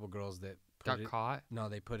know a couple girls that Got put it. caught. No,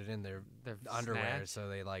 they put it in their Their underwear, snatch? so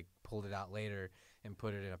they like pulled it out later and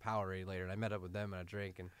put it in a Powerade later. And I met up with them and I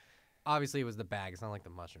drank, and obviously it was the bag. It's not like the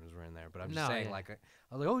mushrooms were in there, but I'm just No, saying, yeah. like, I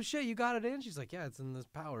was like, oh shit, you got it in? She's like, yeah, it's in this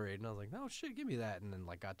Powerade, and I was like, no shit, give me that, and then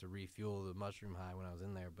like got to refuel the mushroom high when I was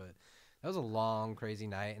in there. But that was a long, crazy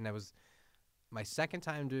night, and that was my second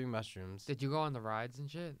time doing mushrooms. Did you go on the rides and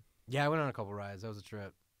shit? Yeah, I went on a couple rides. That was a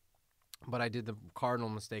trip. But I did the cardinal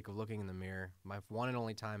mistake of looking in the mirror. My one and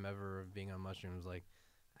only time ever of being on mushrooms, like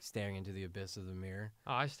staring into the abyss of the mirror.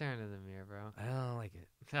 Oh, I stare into the mirror, bro. I don't like it.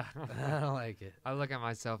 I don't like it. I look at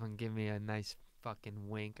myself and give me a nice fucking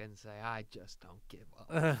wink and say, I just don't give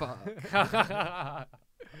a fuck.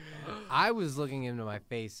 I was looking into my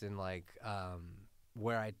face and like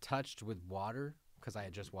where I touched with water because I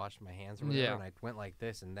had just washed my hands or whatever, Yeah. and I went like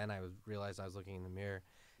this, and then I realized I was looking in the mirror,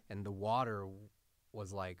 and the water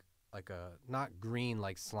was like a not green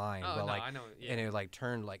like slime, Oh, but no, like, I know. Yeah. and it like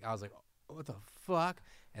turned like I was like, what the fuck?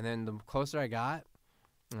 And then the closer I got,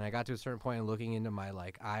 and I got to a certain point and looking into my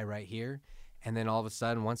like eye right here, and then all of a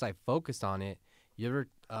sudden once I focused on it, you ever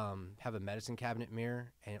have a medicine cabinet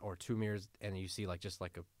mirror or two mirrors, and you see like just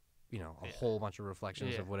like a Yeah. whole bunch of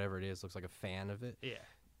reflections Yeah. of whatever it is, looks like a fan of it. Yeah.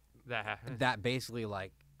 That happened. That basically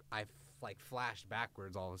like I like flashed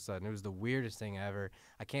backwards all of a sudden. It was the weirdest thing ever.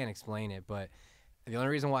 I can't explain it, but the only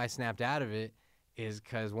reason why I snapped out of it is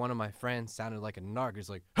because one of my friends sounded like a narc.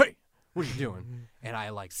 He's like, "Hey, what are you doing?" And I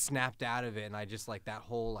like snapped out of it, and I just like that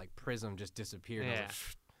whole like prism just disappeared. Yeah.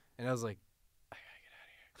 And I was like, I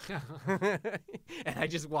gotta get out of here. And I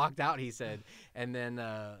just walked out. He said, and then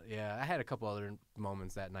yeah, I had a couple other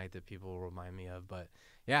moments that night that people will remind me of, but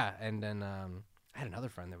yeah, and then I had another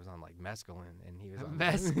friend that was on like mescaline, and he was on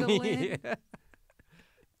Mescaline? Yeah.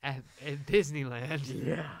 at Disneyland.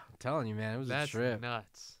 Yeah, I'm telling you, man, it was That's a trip.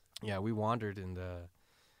 nuts. Yeah, we wandered and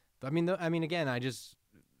I mean, again,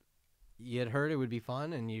 you had heard it would be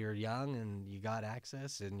fun, and you're young, and you got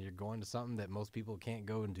access, and you're going to something that most people can't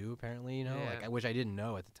go and do. Apparently, you know, like Yeah. I wish I didn't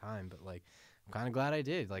know at the time, but like I'm kind of glad I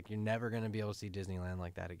did. Like you're never gonna be able to see Disneyland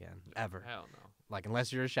like that again, ever. Hell no. Like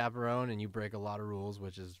unless you're a chaperone and you break a lot of rules,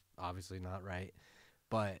 which is obviously not right.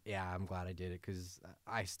 But yeah, I'm glad I did it because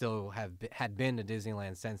I still had been to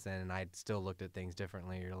Disneyland since then, and I still looked at things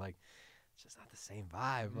differently. You're like, it's just not the same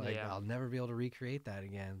vibe. Like Yeah. I'll never be able to recreate that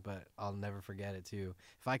again, but I'll never forget it too.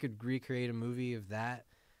 If I could recreate a movie of that,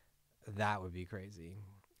 that would be crazy.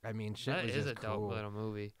 I mean, shit That was is just a dope cool, little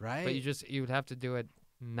movie. right? But you would have to do it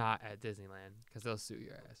not at Disneyland because they'll sue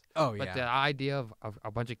your ass. oh But yeah, the idea of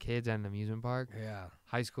a bunch of kids at an amusement park, yeah.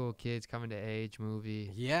 high school kids coming to age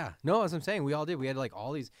movie. Yeah, no, as I'm saying, we all did. We had like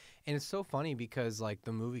all these, and it's so funny because like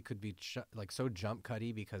the movie could be like so jump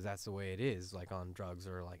cutty because that's the way it is. Like on drugs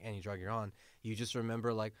or like any drug you're on, you just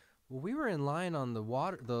remember like, well, we were in line on the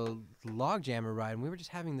log jammer ride, and we were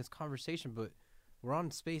just having this conversation, but we're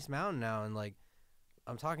on Space Mountain now, and like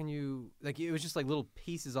I'm talking to you, like it was just like little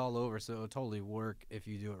pieces all over, so it would totally work if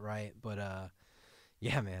you do it right. But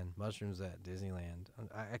yeah, man, mushrooms at Disneyland.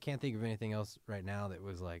 I can't think of anything else right now that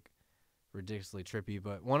was like ridiculously trippy,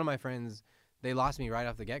 but one of my friends, they lost me right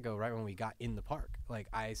off the get-go right when we got in the park. Like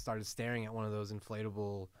I started staring at one of those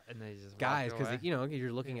inflatable And they just guys because because you know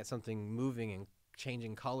you're looking at something moving and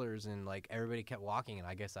changing colors, and like everybody kept walking, and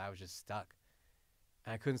I guess I was just stuck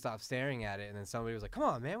and I couldn't stop staring at it. And then somebody was like, come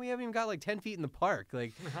on man, we haven't even got like 10 feet in the park,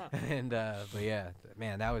 like and but yeah,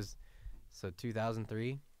 man, that was so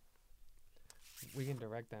 2003. we can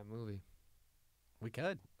direct that movie. We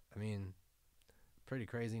could. I mean, pretty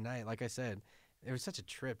crazy night. Like I said, it was such a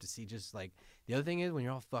trip to see just like the other thing is when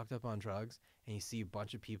you're all fucked up on drugs and you see a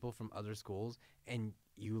bunch of people from other schools and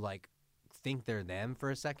you like think they're them for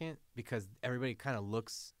a second because everybody kind of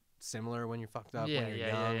looks similar when you're fucked up when you're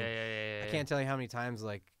young. Yeah. I can't tell you how many times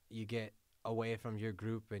like you get away from your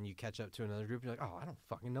group and you catch up to another group. You're like, oh, I don't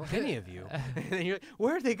fucking know any of you. And then you're like,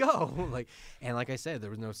 where'd they go? Like, and like I said, there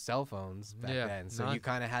was no cell phones back Yeah, then, so none. you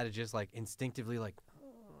kind of had to just like instinctively like.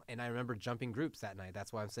 "Oh." And I remember jumping groups that night.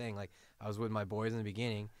 That's why I'm saying like I was with my boys in the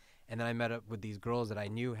beginning, and then I met up with these girls that I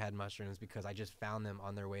knew had mushrooms because I just found them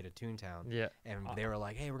on their way to Toontown. Yeah. And they were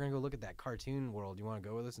like, hey, we're gonna go look at that cartoon world. You want to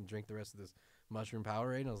go with us and drink the rest of this mushroom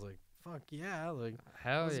Powerade? And I was like, fuck yeah, like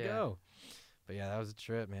Hell let's yeah. go. But yeah, that was a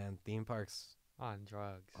trip, man. Theme parks On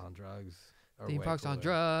drugs. on drugs. are Theme way parks on cooler.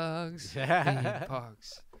 drugs. Yeah. Theme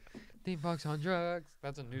parks. Theme parks on drugs.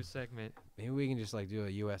 That's a new segment. Maybe we can just like do a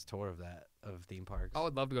U.S. tour of that, of theme parks. I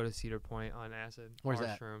would love to go to Cedar Point on acid. Where's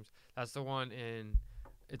that? Mushrooms. That's the one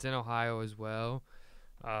it's in Ohio as well.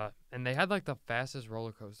 And they had like the fastest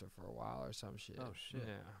roller coaster for a while or some shit. Oh, shit.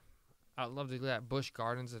 Yeah. I'd love to do that. Busch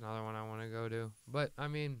Gardens is another one I want to go to. But I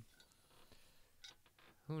mean,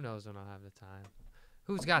 who knows when I'll have the time?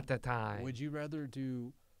 Who's got the time? Would you rather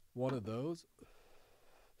do one of those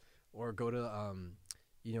or go to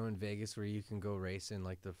you know, in Vegas where you can go race in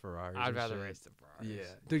like the Ferraris? I'd and rather shit? race the Ferraris.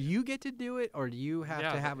 Yeah. Do you get to do it, or do you have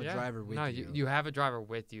to have a driver with no, you? you have a driver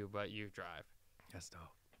with you, but you drive. That's dope.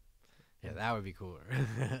 Yeah, that would be cooler.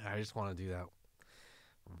 I just want to do that.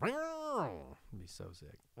 It'd be so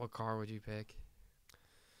sick. What car would you pick?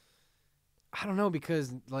 I don't know,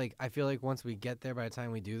 because like I feel like once we get there, by the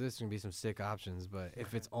time we do this, there's gonna be some sick options. But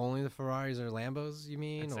if it's only the Ferraris or Lambos, you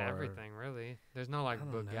mean, It's or everything, really. There's no like I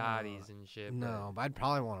don't know. Bugattis and shit. No, but I'd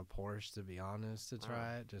probably want a Porsche, to be honest, to Oh.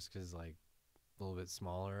 try it, just because like a little bit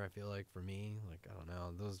smaller. I feel like for me, like I don't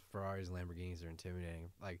know, those Ferraris and Lamborghinis are intimidating.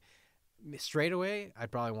 Like straight away,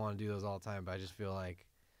 I'd probably want to do those all the time. But I just feel like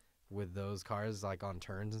with those cars, like on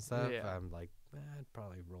turns and stuff, Yeah. I'm like, I'd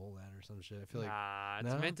probably roll that or some shit. I feel like Nah,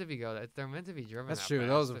 it's No? meant to be they're meant to be driven. that's that true. fast.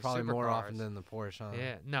 Those are They're probably more often supercars. than the Porsche, huh?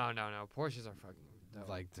 Yeah, no. Porsches are fucking dope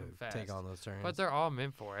Like to and fast. take on those turns. But they're all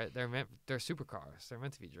meant for it. They're supercars. They're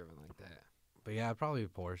meant to be driven like that. But yeah, probably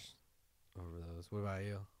Porsche over those. What about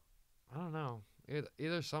you? I don't know.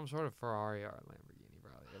 Either some sort of Ferrari or a Lamborghini,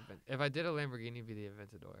 probably. If I did a Lamborghini, it'd be the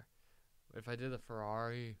Aventador. But if I did a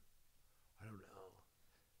Ferrari, I don't know.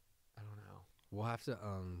 We'll have to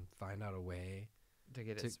find out a way. To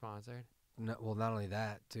get To- it sponsored. No, well, not only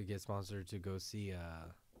that, to get sponsored to go see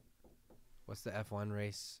what's the F1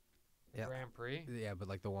 race? Yeah. Grand Prix. Yeah, but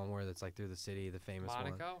like the one where that's like through the city, the famous one.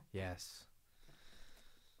 Monaco. Yes.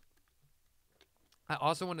 I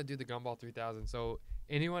also want to do the Gumball 3000. So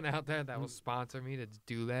anyone out there that will sponsor me to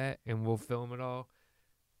do that and we'll film it all,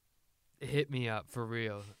 hit me up for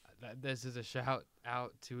real. This is a shout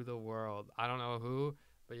out to the world. I don't know who,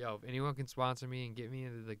 but yo, if anyone can sponsor me and get me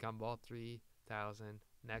into the Gumball 3000,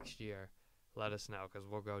 next year, let us know because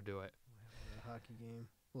we'll go do it. A hockey game.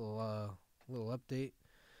 Little update.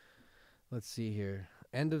 Let's see here.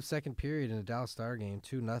 End of second period in the Dallas Star game,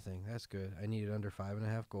 2-0. That's good. I needed under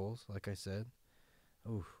 5.5 goals, like I said.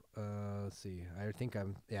 Ooh, let's see.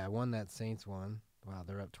 I won that Saints one. Wow,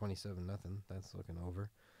 they're up 27-0. That's looking over.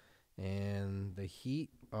 And the Heat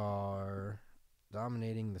are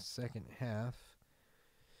dominating the second half.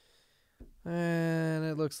 And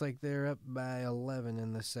it looks like they're up by 11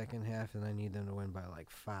 in the second half, and I need them to win by like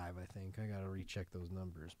 5, I think. I got to recheck those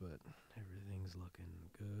numbers, but everything's looking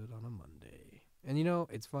good on a Monday. And,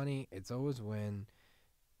 it's funny. It's always when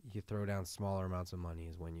you throw down smaller amounts of money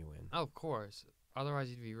is when you win. Oh, of course. Otherwise,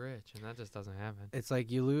 you'd be rich, and that just doesn't happen. It's like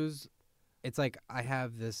you lose. It's like I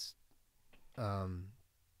have this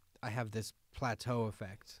plateau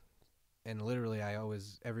effect. And literally,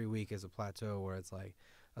 every week is a plateau where it's like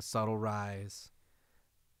a subtle rise.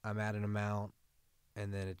 I'm at an amount,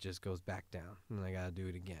 and then it just goes back down, and I gotta do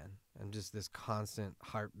it again. And just this constant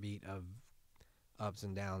heartbeat of ups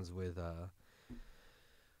and downs with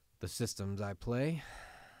the systems I play.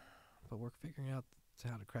 But we're figuring out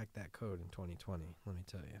how to crack that code in 2020. Let me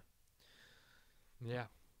tell you. Yeah.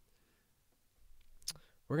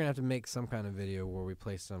 We're gonna have to make some kind of video where we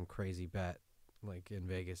play some crazy bet. Like in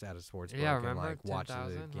Vegas at a sports book. Yeah, and remember like watch the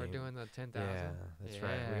 10,000? game. We're doing the 10,000. Yeah, that's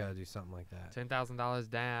right. We gotta do something like that. $10,000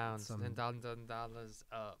 down, $10,000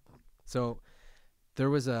 up. So there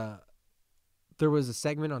was a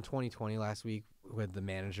segment on 2020 last week with the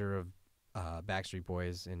manager of Backstreet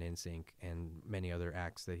Boys and NSYNC and many other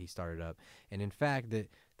acts that he started up. And in fact,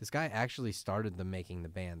 this guy actually started the Making the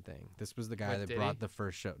Band thing. This was the guy that brought the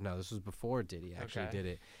first show. No, this was before Diddy actually did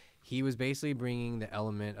it. He was basically bringing the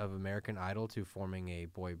element of American Idol to forming a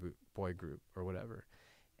boy group or whatever.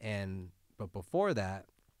 But before that,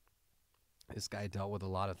 this guy dealt with a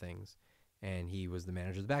lot of things, and he was the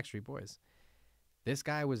manager of the Backstreet Boys. This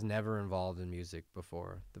guy was never involved in music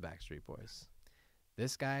before the Backstreet Boys.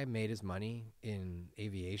 This guy made his money in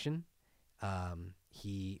aviation.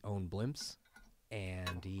 He owned blimps,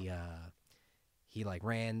 and he like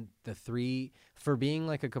ran the 3 for being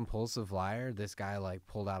like a compulsive liar. This guy like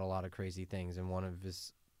pulled out a lot of crazy things, and one of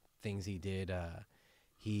his things he did,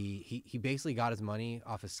 he basically got his money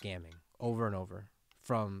off of scamming over and over,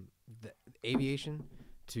 from the aviation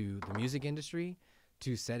to the music industry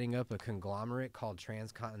to setting up a conglomerate called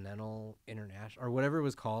Transcontinental International or whatever it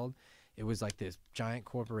was called. It was like this giant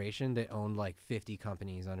corporation that owned like 50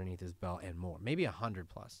 companies underneath his belt and more, maybe 100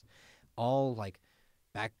 plus, all like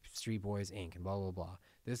Backstreet Boys Inc. and blah, blah, blah.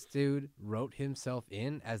 This dude wrote himself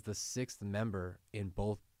in as the 6th member in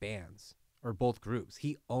both bands or both groups.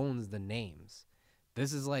 He owns the names.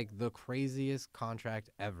 This is like the craziest contract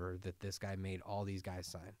ever that this guy made all these guys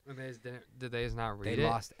sign. And did they just not read it? They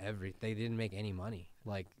lost they didn't make any money.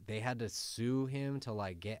 Like they had to sue him to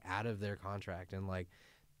like get out of their contract. And like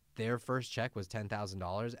their first check was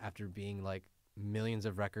 $10,000 after being like millions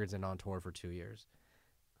of records and on tour for 2 years.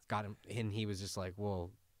 Got him, and he was just like,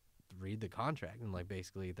 well, read the contract. And like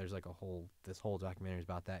basically there's like this whole documentary is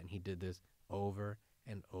about that, and he did this over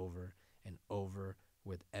and over and over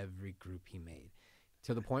with every group he made,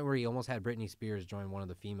 to the point where he almost had Britney Spears join one of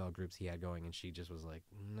the female groups he had going, and she just was like,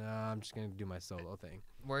 no, I'm just gonna do my solo thing.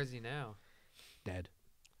 Where is he now? Dead.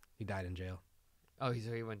 He died in jail. Oh,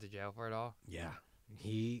 so he went to jail for it all? Yeah.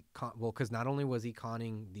 Because not only was he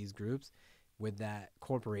conning these groups with that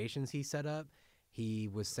corporations he set up, he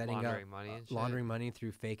was setting laundering up money and shit. laundering money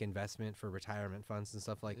through fake investment for retirement funds and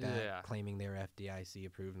stuff like that, Yeah. claiming they were FDIC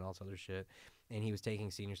approved and all this other shit. And he was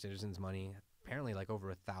taking senior citizens' money, apparently like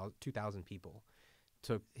over 2,000 people.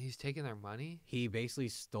 He's taking their money? He basically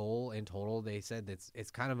stole in total. They said that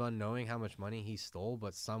it's kind of unknowing how much money he stole,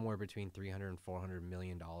 but somewhere between $300 and $400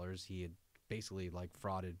 million. He had basically like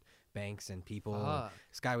frauded banks and people. Fuck.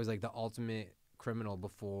 This guy was like the ultimate criminal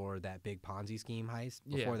before that big Ponzi scheme heist.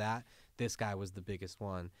 Before that, this guy was the biggest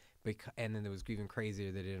one. And then it was even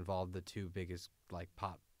crazier that it involved the 2 biggest like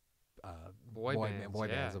pop boy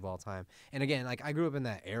bands of all time. And again, like I grew up in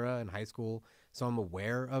that era in high school, so I'm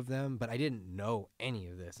aware of them, but I didn't know any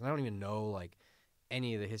of this, and I don't even know like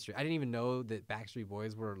any of the history. I didn't even know that Backstreet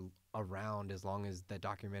Boys were around as long as that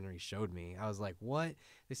documentary showed me. I was like, what?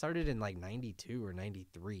 They started in like 92 or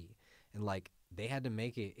 93, and like they had to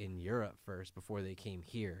make it in Europe first before they came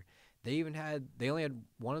here. They only had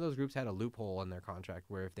one of those groups had a loophole in their contract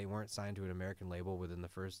where if they weren't signed to an American label within the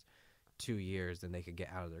first 2 years, then they could get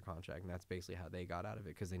out of their contract, and that's basically how they got out of it,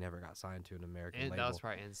 because they never got signed to an American label. That was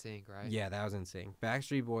probably NSYNC, right? Yeah, that was NSYNC.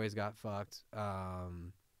 Backstreet Boys got fucked. I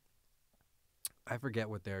forget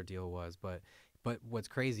what their deal was, but what's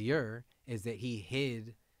crazier is that he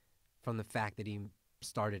hid from the fact that he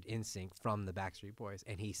started NSYNC from the Backstreet Boys,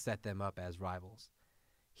 and he set them up as rivals.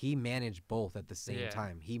 He managed both at the same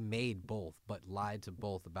time. He made both, but lied to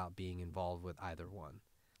both about being involved with either one.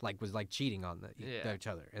 Like, was like cheating on each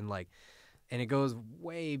other, and like, and it goes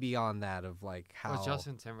way beyond that of like how. Was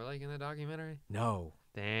Justin Timberlake in the documentary? No,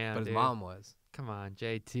 Damn, but his dude. mom was. Come on,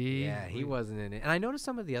 JT. Yeah, he wasn't in it, and I noticed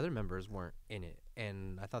some of the other members weren't in it,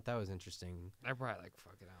 and I thought that was interesting. They're probably like,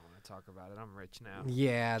 fuck it, I don't want to talk about it. I'm rich now.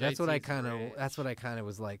 Yeah, that's what I JT's kind of. rich. That's what I kind of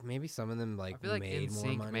was like. Maybe some of them like I feel like made more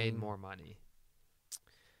NSYNC money. made more money.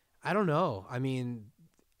 I don't know. I mean,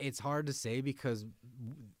 it's hard to say because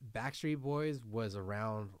Backstreet Boys was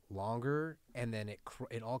around longer, and then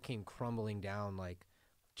it all came crumbling down like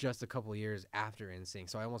just a couple years after NSYNC.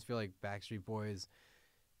 So I almost feel like Backstreet Boys,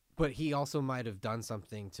 but he also might have done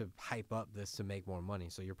something to hype up this to make more money.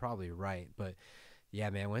 So you're probably right. But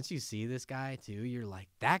yeah, man, once you see this guy too, you're like,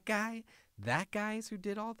 that guy's who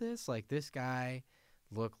did all this. Like, this guy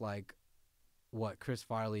looked like what Chris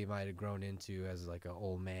Farley might have grown into as like an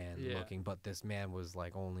old man looking, but this man was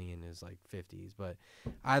like only in his like 50s. But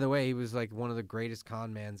either way, he was like one of the greatest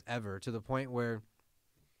con mans ever, to the point where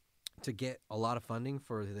to get a lot of funding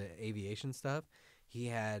for the aviation stuff, he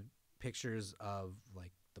had pictures of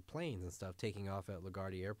like the planes and stuff taking off at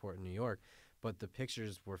LaGuardia Airport in New York, but the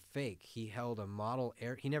pictures were fake. He held a model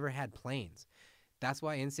he never had planes. That's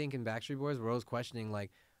why NSYNC and Backstreet Boys were always questioning,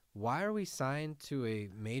 like, why are we signed to a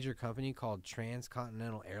major company called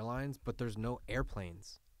Transcontinental Airlines, but there's no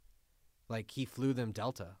airplanes? Like, he flew them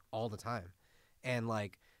Delta all the time. And,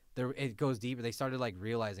 like, it goes deeper. They started, like,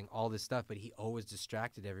 realizing all this stuff, but he always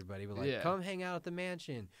distracted everybody. But, like, come hang out at the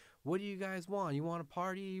mansion. What do you guys want? You want a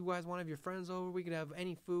party? You guys want to have your friends over? We could have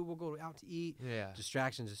any food. We'll go out to eat. Yeah.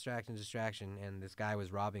 Distraction. And this guy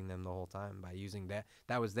was robbing them the whole time by using that.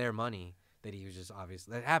 That was their money. That he was just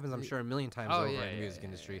obviously, that happens, I'm sure, a million times over in the music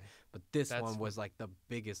industry. But this one was like the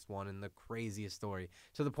biggest one and the craziest story,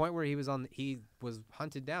 to the point where he was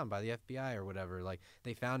hunted down by the FBI or whatever. Like,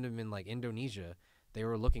 they found him in like Indonesia. They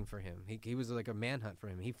were looking for him. He was like a manhunt for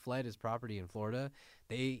him. He fled his property in Florida.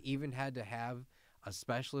 They even had to have a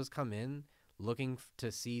specialist come in looking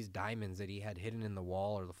to seize diamonds that he had hidden in the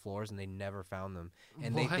wall or the floors, and they never found them.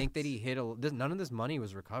 And they think that he hid none of this money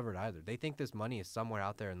was recovered either. They think this money is somewhere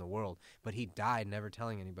out there in the world, but he died never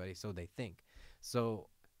telling anybody, so they think. So,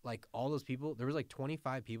 like, all those people, there was like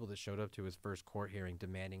 25 people that showed up to his first court hearing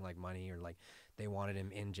demanding like money, or like they wanted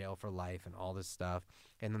him in jail for life and all this stuff.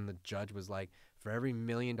 And then the judge was like, for every $1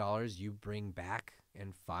 million you bring back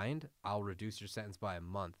and find, I'll reduce your sentence by a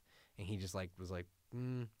month. And he just like was like,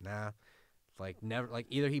 nah. Like, never, like,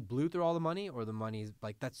 either he blew through all the money, or the money's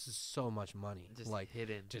like, that's just so much money, Just like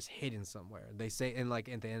hidden somewhere. They say, and like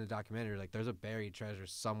at the end of the documentary, like, there's a buried treasure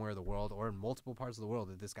somewhere in the world or in multiple parts of the world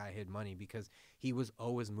that this guy hid money, because he was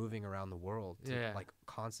always moving around the world, like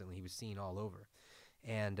constantly. He was seen all over,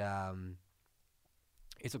 and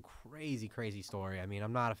it's a crazy story. I mean,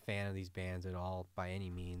 I'm not a fan of these bands at all by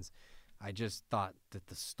any means. I just thought that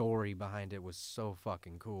the story behind it was so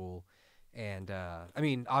fucking cool. And, I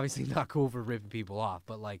mean, obviously not cool for ripping people off,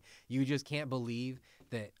 but, like, you just can't believe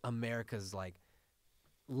that America's, like,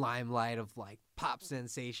 limelight of, like, pop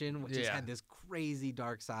sensation just had this crazy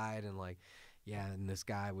dark side. And, like, and this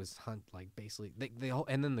guy was basically,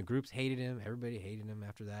 and then the groups hated him. Everybody hated him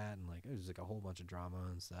after that. And, like, it was, like, a whole bunch of drama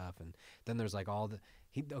and stuff. And then there's, like,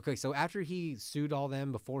 so after he sued all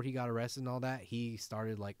them, before he got arrested and all that, he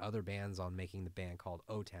started, like, other bands on making the band called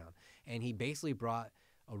O-Town. And he basically brought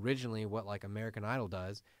originally what like American Idol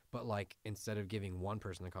does, but like instead of giving one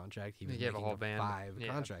person a contract, he was making a whole band 5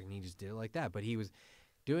 contract, and he just did it like that. But he was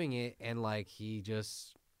doing it, and like he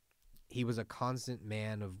was a constant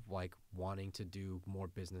man of like wanting to do more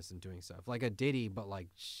business and doing stuff like a Diddy, but like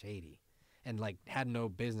shady, and like had no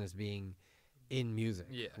business being in music.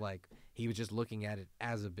 Like, he was just looking at it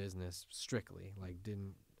as a business strictly, like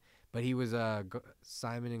didn't. But he was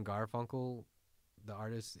Simon and Garfunkel, the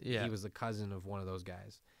artist. He was the cousin of one of those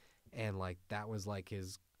guys, and like that was like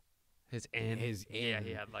his in. Yeah,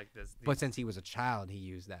 he had like this. But since he was a child, he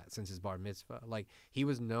used that since his bar mitzvah. Like, he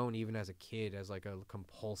was known even as a kid as like a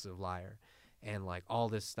compulsive liar, and like all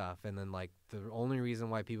this stuff. And then like the only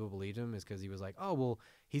reason why people believed him is because he was like, oh well,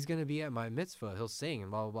 he's gonna be at my mitzvah, he'll sing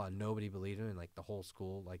and blah blah blah. Nobody believed him, and like the whole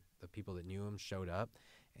school, like the people that knew him, showed up,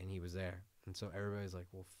 and he was there. And so everybody's like,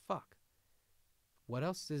 well, fuck. What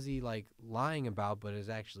else is he like lying about but is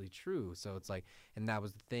actually true? So it's like, and that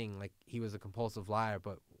was the thing, like he was a compulsive liar,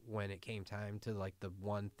 but when it came time to like the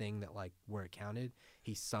one thing that like where it counted,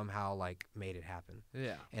 he somehow like made it happen.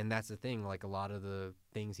 Yeah. And that's the thing, like a lot of the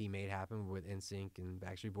things he made happen with NSYNC and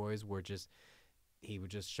Backstreet Boys were just he would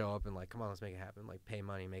just show up and like, come on, let's make it happen. Like, pay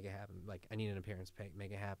money, make it happen. Like, I need an appearance,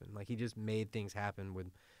 make it happen. Like, he just made things happen with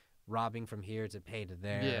robbing from here to pay to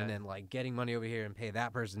there, Yeah. and then like getting money over here and pay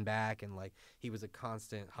that person back, and like he was a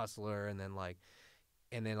constant hustler, and then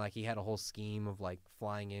he had a whole scheme of like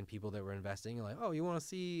flying in people that were investing and like, oh, you want to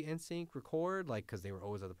see NSYNC record, like, because they were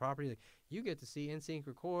always at the property, like, you get to see NSYNC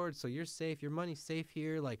record, so you're safe, your money's safe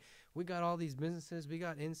here, like, we got all these businesses, we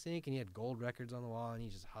got NSYNC, and he had gold records on the wall, and he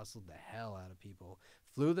just hustled the hell out of people,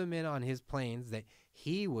 flew them in on his planes that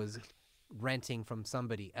he was renting from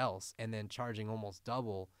somebody else, and then charging almost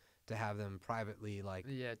double to have them privately like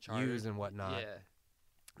used and whatnot. Yeah.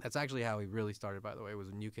 That's actually how he really started, by the way, was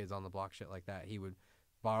with New Kids on the Block, shit like that. He would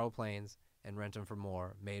borrow planes and rent them for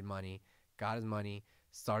more, made money, got his money,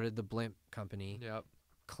 started the blimp company, Yep.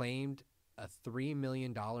 claimed a $3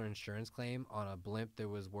 million insurance claim on a blimp that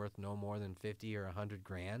was worth no more than 50 or 100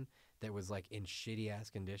 grand, that was like in shitty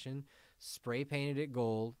ass condition, spray painted it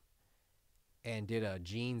gold, and did a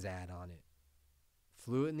jeans ad on it.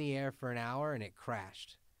 Flew it in the air for an hour and it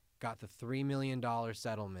crashed. Got the $3 million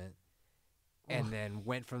settlement, and then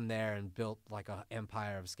went from there and built like an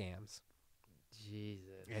empire of scams.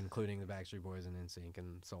 Jesus. Including the Backstreet Boys and NSYNC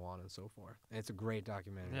and so on and so forth. And it's a great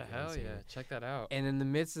documentary. Yeah, if you haven't hell seen yeah. it. Check that out. And in the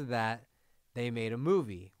midst of that, they made a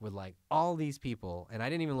movie with like all these people. And I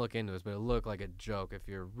didn't even look into this, but it looked like a joke. If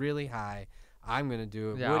you're really high, I'm going to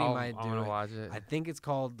do it. Yeah, Woody I'm might do gonna it. watch it. I think it's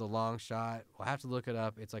called The Long Shot. We'll have to look it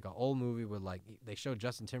up. It's like an old movie with like, they show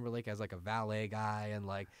Justin Timberlake as like a valet guy, and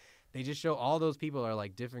like they just show all those people are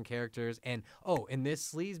like different characters. And and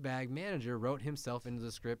this sleazebag manager wrote himself into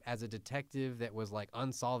the script as a detective that was like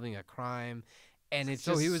unsolving a crime. And it's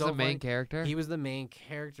so just he was so the main funny. character? He was the main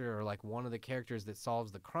character, or like one of the characters that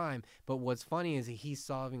solves the crime. But what's funny is he's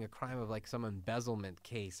solving a crime of like some embezzlement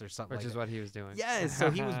case or something. Which like is that. what he was doing. Yes, so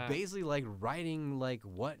he was basically like writing like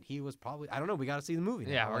what he was probably. I don't know. We got to see the movie.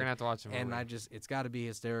 Now. Yeah, we're Like, gonna have to watch the movie. and it's got to be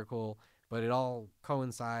hysterical. But it all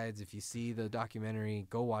coincides. If you see the documentary,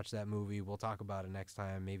 go watch that movie. We'll talk about it next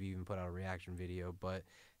time. Maybe even put out a reaction video. But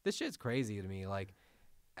this shit's crazy to me. Like,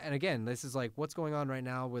 and again, this is like what's going on right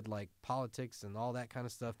now with like politics and all that kind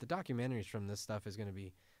of stuff. The documentaries from this stuff is going to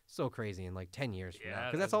be so crazy in like 10 years from now.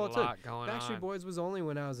 Because that's all it took. Backstreet Boys was only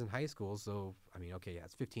when I was in high school. So, I mean, okay, yeah,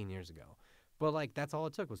 it's 15 years ago. But like that's all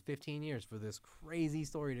it took was 15 years for this crazy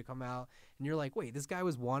story to come out. And you're like, wait, this guy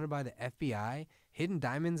was wanted by the FBI, hidden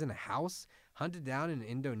diamonds in a house, hunted down in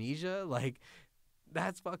Indonesia? Like,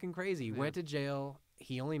 that's fucking crazy. He went to jail.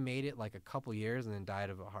 He only made it like a couple years and then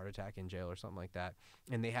died of a heart attack in jail or something like that.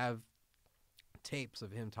 And they have tapes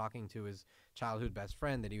of him talking to his childhood best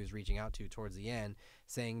friend that he was reaching out to towards the end,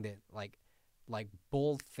 saying that like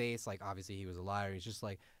bold face, like obviously he was a liar. He's just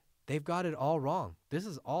like, they've got it all wrong. This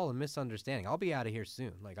is all a misunderstanding. I'll be out of here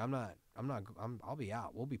soon. Like I'll be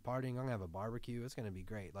out. We'll be partying. I'm gonna have a barbecue. It's gonna be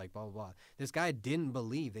great. Like blah blah blah. This guy didn't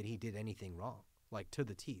believe that he did anything wrong, like to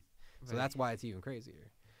the teeth. So that's why it's even crazier.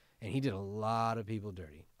 And he did a lot of people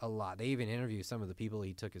dirty. A lot. They even interviewed some of the people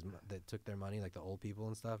that took their money, like the old people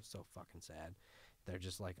and stuff. So fucking sad. They're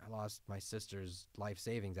just like, I lost my sister's life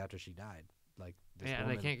savings after she died. Like this and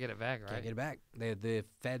woman they can't get it back, right? can't get it back. The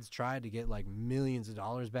feds tried to get like millions of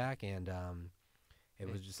dollars back, and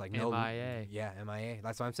it was just like no MIA. Yeah, MIA.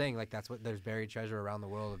 That's what I'm saying. Like that's what there's buried treasure around the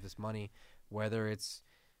world of this money, whether it's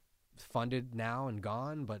funded now and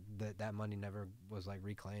gone, but that money never was like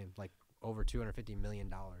reclaimed. Like over $250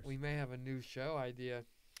 million. We may have a new show idea.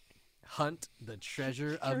 Hunt the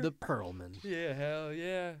treasure of the Pearlman. Yeah, hell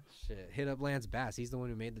yeah. Shit. Hit up Lance Bass. He's the one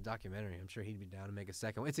who made the documentary. I'm sure he'd be down to make a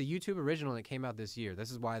second one. It's a YouTube original and it came out this year.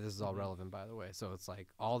 This is why this is all relevant, by the way. So it's like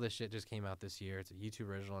all this shit just came out this year. It's a YouTube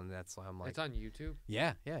original, and that's why I'm like, It's on YouTube?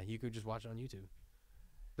 yeah, you could just watch it on YouTube.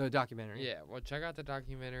 The documentary. Yeah, well, check out the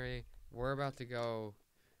documentary. We're about to go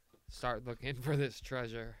start looking for this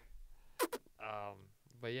treasure.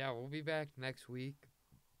 But yeah, we'll be back next week,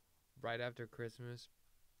 right after Christmas.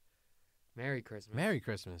 Merry Christmas. Merry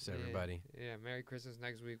Christmas, everybody. Yeah, Merry Christmas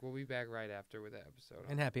next week. We'll be back right after with the episode.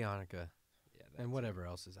 And Happy Hanukkah. Yeah, And whatever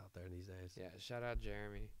else is out there these days. Yeah, shout out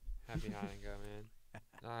Jeremy. Happy Hanukkah,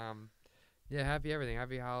 man. Yeah, happy everything.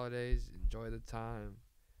 Happy holidays. Enjoy the time.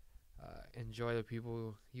 Enjoy the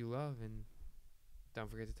people you love, and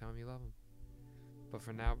don't forget to tell them you love them. But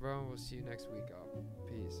for now, bro, we'll see you next week, y'all.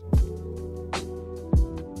 Peace.